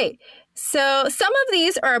 Okay. So some of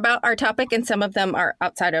these are about our topic and some of them are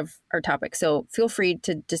outside of our topic. So feel free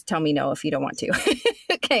to just tell me no if you don't want to.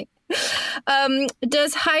 Okay.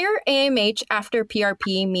 Does higher AMH after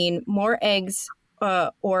PRP mean more eggs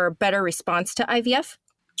or better response to IVF?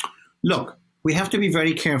 Look, we have to be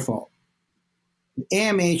very careful.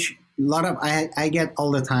 AMH, I get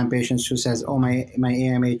all the time patients who says, oh, my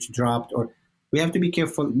AMH dropped, or we have to be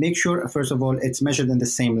careful. Make sure, first of all, it's measured in the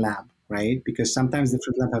same lab, right? Because sometimes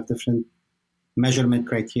different labs have different measurement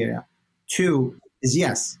criteria. Two is,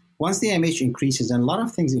 yes, once the AMH increases, and a lot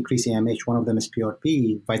of things increase AMH, one of them is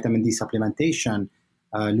PRP, vitamin D supplementation,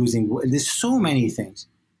 there's so many things.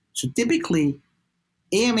 So typically,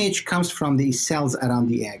 AMH comes from the cells around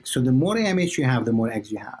the egg. So the more AMH you have, the more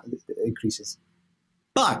eggs you have, it increases.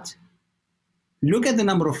 But look at the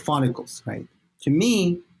number of follicles, right? To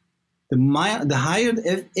me, the higher,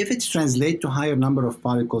 if it's translated to higher number of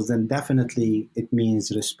follicles, then definitely it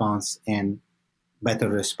means response and better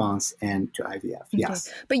response and to IVF. Okay.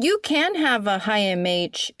 Yes. But you can have a high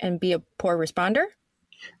AMH and be a poor responder?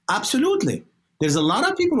 Absolutely. There's a lot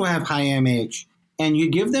of people who have high AMH and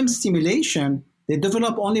you give them stimulation, they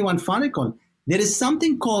develop only one follicle. There is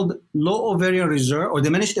something called low ovarian reserve or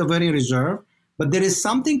diminished ovarian reserve, but there is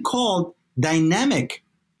something called dynamic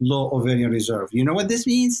low ovarian reserve. You know what this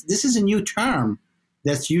means? This is a new term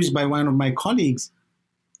that's used by one of my colleagues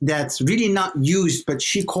that's really not used, but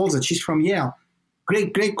she calls it, she's from Yale,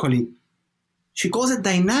 great colleague. She calls it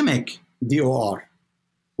dynamic DOR.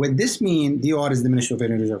 What this means, DOR is diminished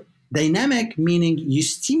ovarian reserve. Dynamic meaning you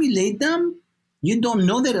stimulate them, you don't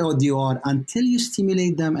know that DOR until you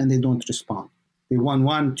stimulate them and they don't respond. They want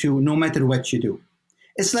 1, 2, no matter what you do.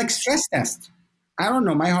 It's like stress test. I don't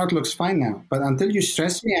know, my heart looks fine now, but until you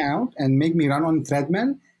stress me out and make me run on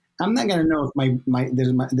treadmill, I'm not gonna know if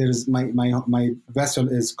my vessel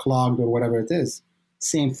is clogged or whatever it is.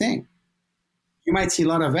 Same thing. You might see a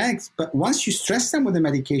lot of eggs, but once you stress them with the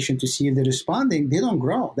medication to see if they're responding, they don't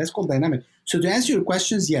grow. That's called dynamic. So to answer your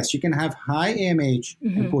questions, yes, you can have high AMH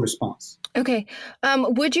and poor response. Okay.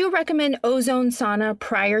 Would you recommend ozone sauna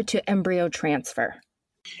prior to embryo transfer?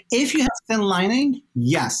 If you have thin lining,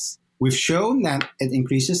 yes. We've shown that it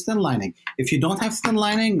increases thin lining. If you don't have thin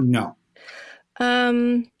lining, no.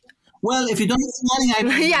 Well, if you don't have thin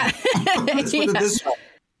lining, let's put it this way.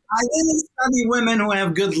 I didn't study women who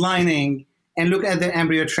have good lining and look at the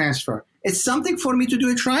embryo transfer. It's something for me to do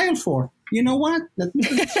a trial for. You know what? Let me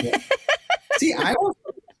do this. See, I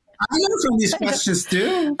learn from these questions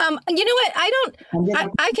too. You know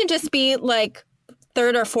what? I can just be like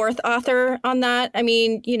third or fourth author on that. I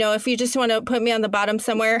mean, you know, if you just want to put me on the bottom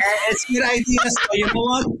somewhere. It's a good idea. So you know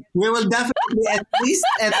what? We will definitely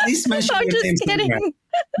at least mention I'm your name just kidding. somewhere.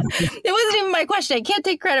 It wasn't even my question. I can't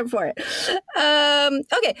take credit for it.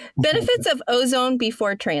 Okay. Benefits of ozone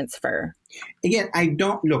before transfer. Again, I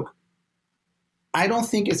don't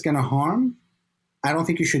think it's going to harm. I don't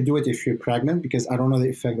think you should do it if you're pregnant because I don't know the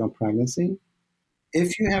effect on pregnancy.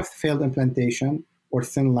 If you have failed implantation or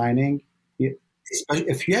thin lining,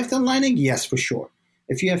 if you have thin lining, yes, for sure.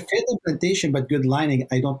 If you have failed implantation but good lining,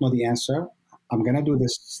 I don't know the answer. I'm going to do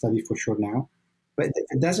this study for sure now. But if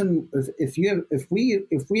it doesn't,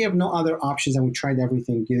 if we have no other options and we tried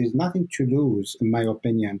everything, there's nothing to lose, in my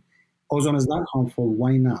opinion. Ozone is not harmful.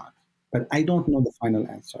 Why not? But I don't know the final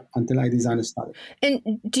answer until I design a study.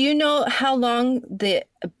 And do you know how long the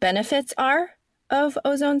benefits are of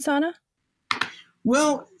ozone sauna?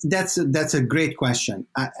 Well, that's a great question.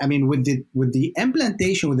 I mean, with the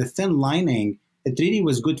implantation, with the thin lining, it really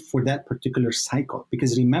was good for that particular cycle.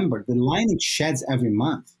 Because remember, the lining sheds every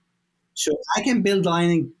month. So I can build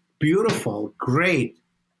lining beautiful, great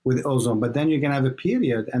with ozone, but then you're going to have a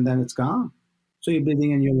period and then it's gone. So you're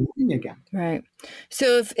building a new lining again. Right.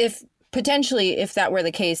 So if potentially, if that were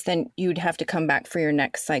the case, then you'd have to come back for your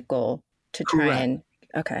next cycle to try and,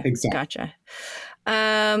 okay. Exactly. Gotcha.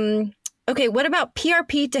 Okay, what about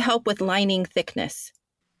PRP to help with lining thickness?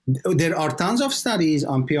 There are tons of studies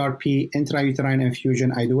on PRP, intrauterine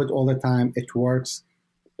infusion. I do it all the time. It works.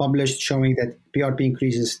 Published showing that PRP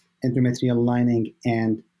increases endometrial lining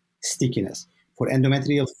and stickiness. For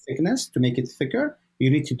endometrial thickness, to make it thicker,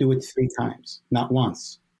 you need to do it 3 times, not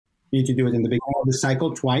once. You need to do it in the beginning of the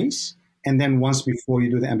cycle twice, and then once before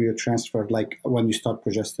you do the embryo transfer, like when you start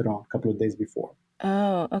progesterone, a couple of days before.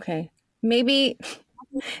 Oh, okay. Maybe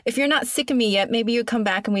if you're not sick of me yet, maybe you come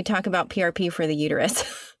back and we talk about PRP for the uterus.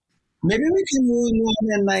 Maybe we can do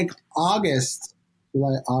one in like August.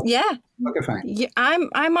 Yeah. Okay, fine. Yeah,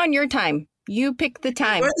 I'm on your time. You pick the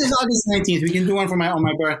time. My birthday is August 19th. We can do one on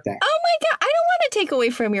my birthday. Oh my God. I don't want to take away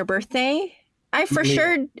from your birthday. I for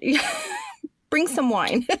sure bring some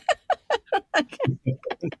wine.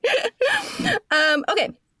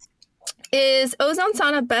 Okay. Is ozone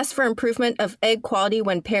sauna best for improvement of egg quality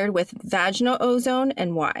when paired with vaginal ozone,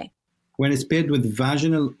 and why? When it's paired with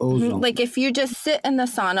vaginal ozone. Like if you just sit in the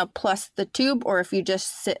sauna plus the tube, or if you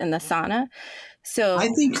just sit in the sauna. So I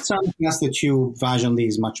think sauna plus the tube vaginally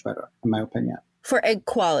is much better, in my opinion. For egg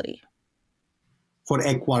quality. For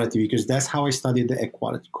egg quality, because that's how I studied the egg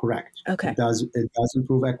quality. Correct. Okay. It does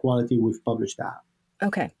improve egg quality. We've published that.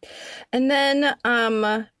 Okay. And then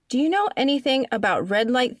do you know anything about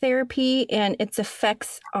red light therapy and its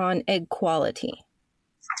effects on egg quality?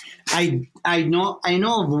 I know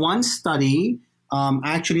of one study.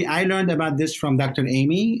 Actually, I learned about this from Dr.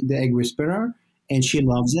 Amy, the egg whisperer, and she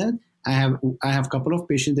loves it. I have a couple of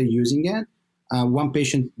patients that are using it. One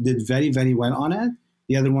patient did very, very well on it.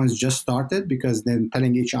 The other ones just started because they're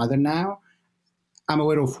telling each other now. I'm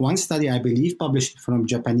aware of one study, I believe, published from a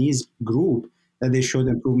Japanese group that they showed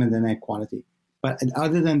improvement in egg quality. But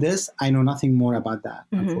other than this, I know nothing more about that,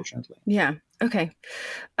 unfortunately. Yeah. Okay.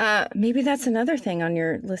 Maybe that's another thing on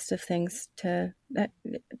your list of things to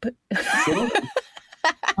put. Sure.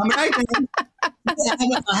 I'm right.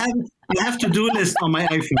 I have to-do list on my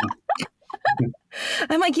iPhone.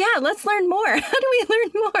 I'm like, yeah, let's learn more. How do we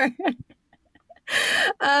learn more?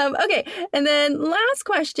 Okay. And then last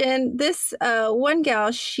question. This one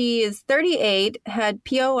gal, she is 38, had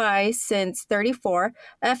POI since 34.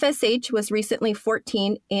 FSH was recently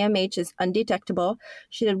 14. AMH is undetectable.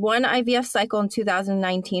 She did one IVF cycle in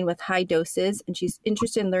 2019 with high doses, and she's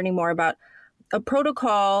interested in learning more about a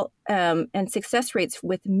protocol and success rates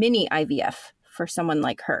with mini IVF for someone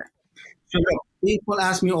like her. So people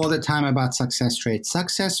ask me all the time about success rate.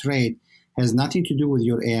 Success rate has nothing to do with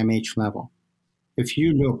your AMH level. If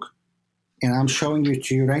you look, and I'm showing you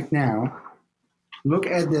to you right now, look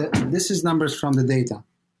at this is numbers from the data.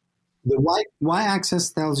 The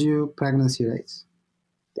y-axis tells you pregnancy rates.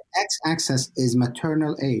 The x-axis is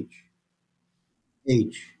maternal age.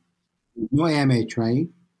 No AMH, right?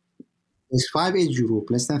 There's 5 age group,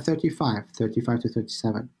 less than 35, 35 to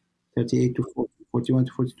 37, 38 to 40, 41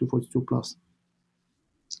 to 42, 42 plus.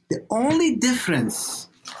 The only difference,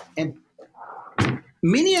 and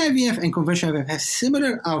mini IVF and conventional IVF have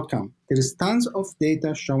similar outcome. There is tons of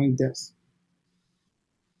data showing this.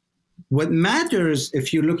 What matters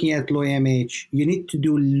if you're looking at low AMH, you need to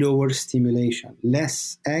do lower stimulation,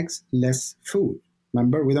 less eggs, less food.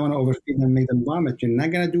 Remember, we don't want to overfeed them and make them vomit. You're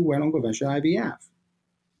not going to do well on conventional IVF.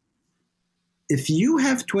 If you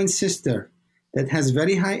have twin sister that has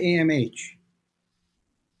very high AMH,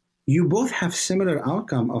 you both have similar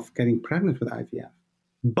outcome of getting pregnant with IVF.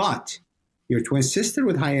 But your twin sister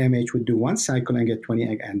with high AMH would do one cycle and get 20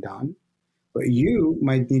 eggs and done. But you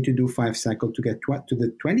might need to do 5 cycles to get to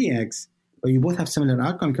the 20 eggs, but you both have similar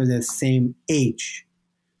outcome because they're the same age.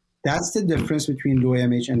 That's the difference between low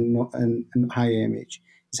AMH and high AMH.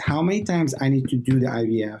 Is how many times I need to do the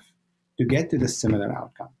IVF to get to the similar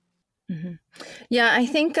outcome. Mm-hmm. Yeah, I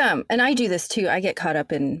think, and I do this too. I get caught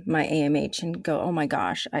up in my AMH and go, oh my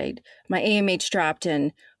gosh, my AMH dropped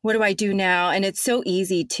and what do I do now? And it's so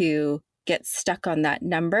easy to get stuck on that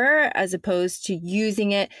number as opposed to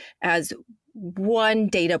using it as one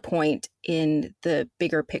data point in the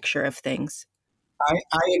bigger picture of things.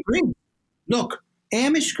 I agree. Look,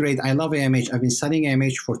 AMH is great. I love AMH. I've been studying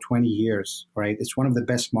AMH for 20 years, right? It's one of the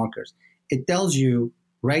best markers. It tells you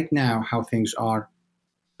right now how things are.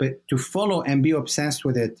 But to follow and be obsessed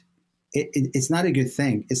with it, it's not a good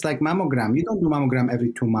thing. It's like mammogram. You don't do mammogram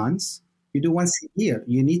every 2 months. You do once a year.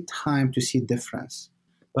 You need time to see difference.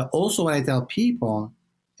 But also what I tell people,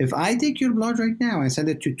 if I take your blood right now and send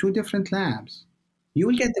it to 2 different labs, you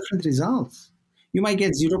will get different results. You might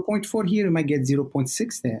get 0.4 here, you might get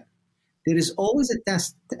 0.6 there. There is always a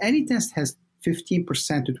test. Any test has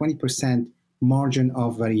 15% to 20% margin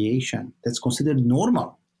of variation. That's considered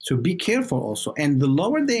normal. So be careful also. And the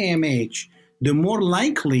lower the AMH, the more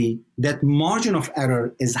likely that margin of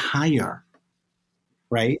error is higher,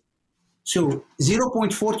 right? So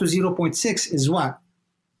 0.4 to 0.6 is what?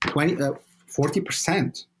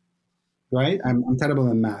 40%, right? I'm terrible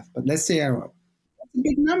in math, but let's say that's a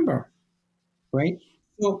big number, right?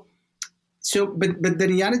 But the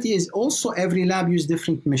reality is also every lab uses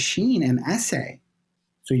different machine and assay.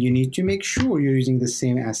 So you need to make sure you're using the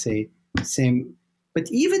same assay, but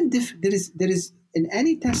even there is in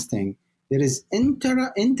any testing, there is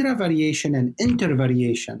intra variation and inter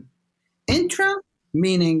variation. Intra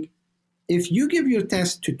meaning if you give your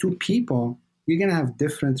test to 2 people, you're going to have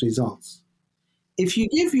different results. If you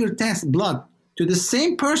give your blood to the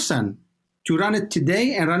same person to run it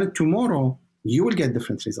today and run it tomorrow, you will get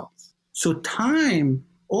different results. So time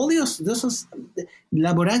All this is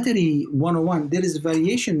laboratory 101. There is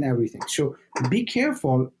variation in everything. So be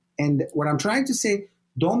careful. And what I'm trying to say,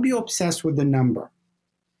 don't be obsessed with the number.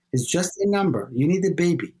 It's just a number. You need a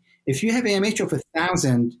baby. If you have AMH of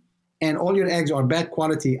 1,000 and all your eggs are bad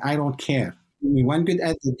quality, I don't care. Give me one good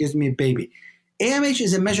egg that gives me a baby. AMH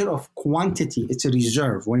is a measure of quantity. It's a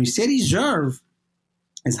reserve. When you say reserve,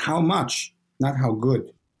 it's how much, not how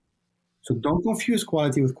good. So don't confuse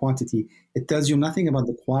quality with quantity. It tells you nothing about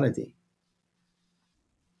the quality.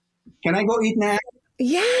 Can I go eat now?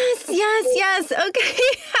 Yes. Okay.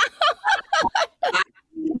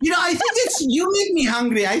 I think you make me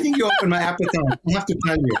hungry. I think you open my appetite. I have to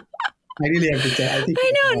tell you. I really have to tell.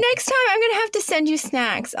 I know. Next time I'm gonna have to send you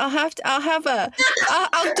snacks. I'll DoorDash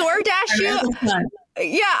you.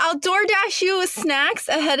 Yeah, I'll DoorDash you snacks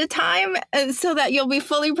ahead of time, so that you'll be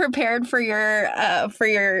fully prepared for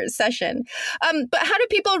your session. But how do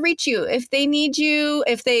people reach you if they need you?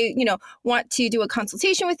 If they want to do a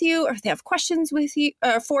consultation with you, or if they have questions with you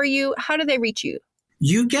for you, how do they reach you?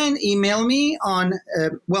 You can email me on.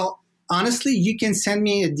 Honestly, you can send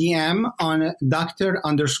me a DM on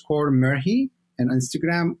Dr._Merhi on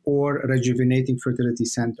Instagram or Rejuvenating Fertility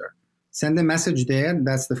Center. Send a message there.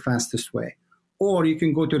 That's the fastest way. Or you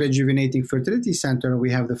can go to Rejuvenating Fertility Center.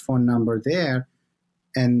 We have the phone number there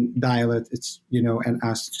and dial it. And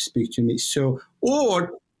ask to speak to me.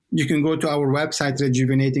 Or you can go to our website,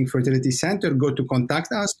 Rejuvenating Fertility Center, go to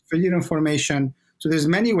contact us, fill your information. So there's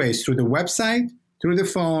many ways, through the website, through the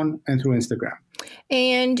phone, and through Instagram.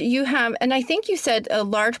 And I think you said a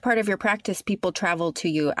large part of your practice, people travel to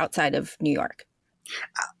you outside of New York.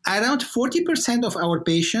 Around 40% of our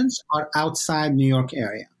patients are outside New York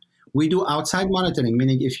area. We do outside monitoring,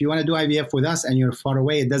 meaning if you want to do IVF with us and you're far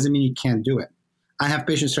away, it doesn't mean you can't do it. I have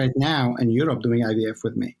patients right now in Europe doing IVF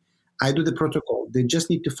with me. I do the protocol. They just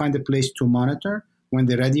need to find a place to monitor. When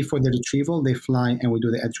they're ready for the retrieval, they fly and we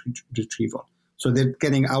do the egg retrieval. So they're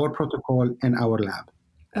getting our protocol and our lab.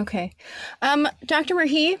 Okay. Dr.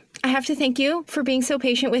 Merhi, I have to thank you for being so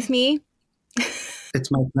patient with me. It's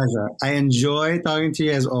my pleasure. I enjoy talking to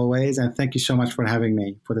you as always. And thank you so much for having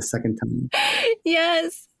me for the second time.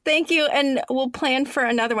 Yes. Thank you. And we'll plan for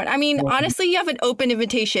another one. I mean, honestly, you have an open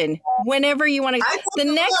invitation whenever you want to. The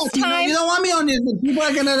next time. You don't want me on it. People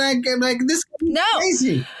are going to like this. No.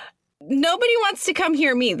 Crazy. Nobody wants to come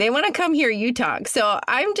hear me. They want to come hear you talk. So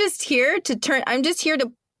I'm just here to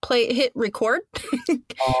hit record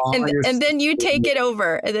and then you take it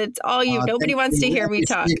over. And it's all you. Nobody wants to hear me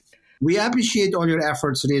talk. We appreciate all your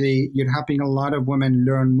efforts. Really, you're helping a lot of women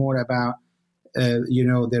learn more about,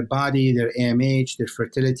 their body, their AMH, their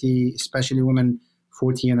fertility, especially women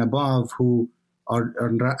 40 and above who are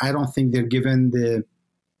I don't think they're given the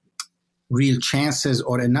real chances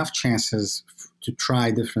or enough chances to try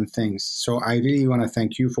different things. So I really want to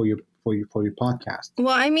thank you for your podcast.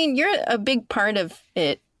 Well, I mean, you're a big part of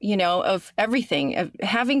it, of everything, of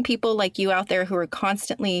having people like you out there who are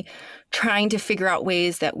constantly trying to figure out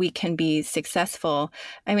ways that we can be successful.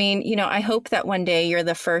 I mean, I hope that one day you're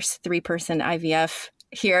the first 3-person IVF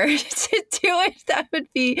here to do it. That would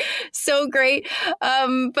be so great.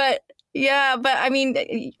 But I mean,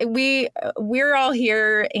 we're all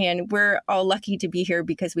here and we're all lucky to be here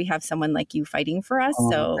because we have someone like you fighting for us.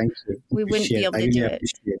 So we wouldn't be able to do it.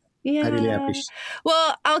 Yeah. I really appreciate it.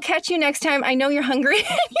 Well, I'll catch you next time. I know you're hungry and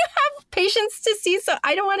you have patients to see, so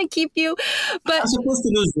I don't want to keep you. But I'm supposed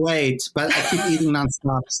to lose weight, but I keep eating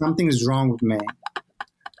nonstop. Something is wrong with me.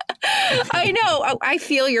 I know. I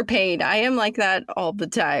feel your pain. I am like that all the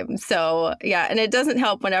time. So yeah, and it doesn't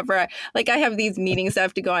help whenever I have these meetings I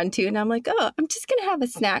have to go on to, and I'm like, oh, I'm just gonna have a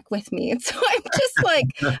snack with me. And so I'm just like,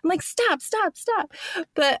 stop.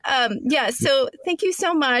 But yeah. So thank you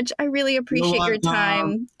so much. I really appreciate your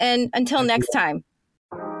time. And until next time.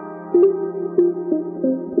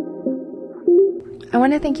 I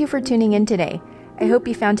want to thank you for tuning in today. I hope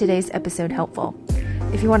you found today's episode helpful.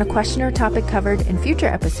 If you want a question or topic covered in future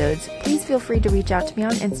episodes, please feel free to reach out to me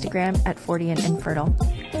on Instagram at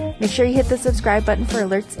 40andinfertile. Make sure you hit the subscribe button for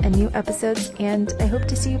alerts and new episodes, and I hope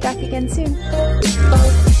to see you back again soon.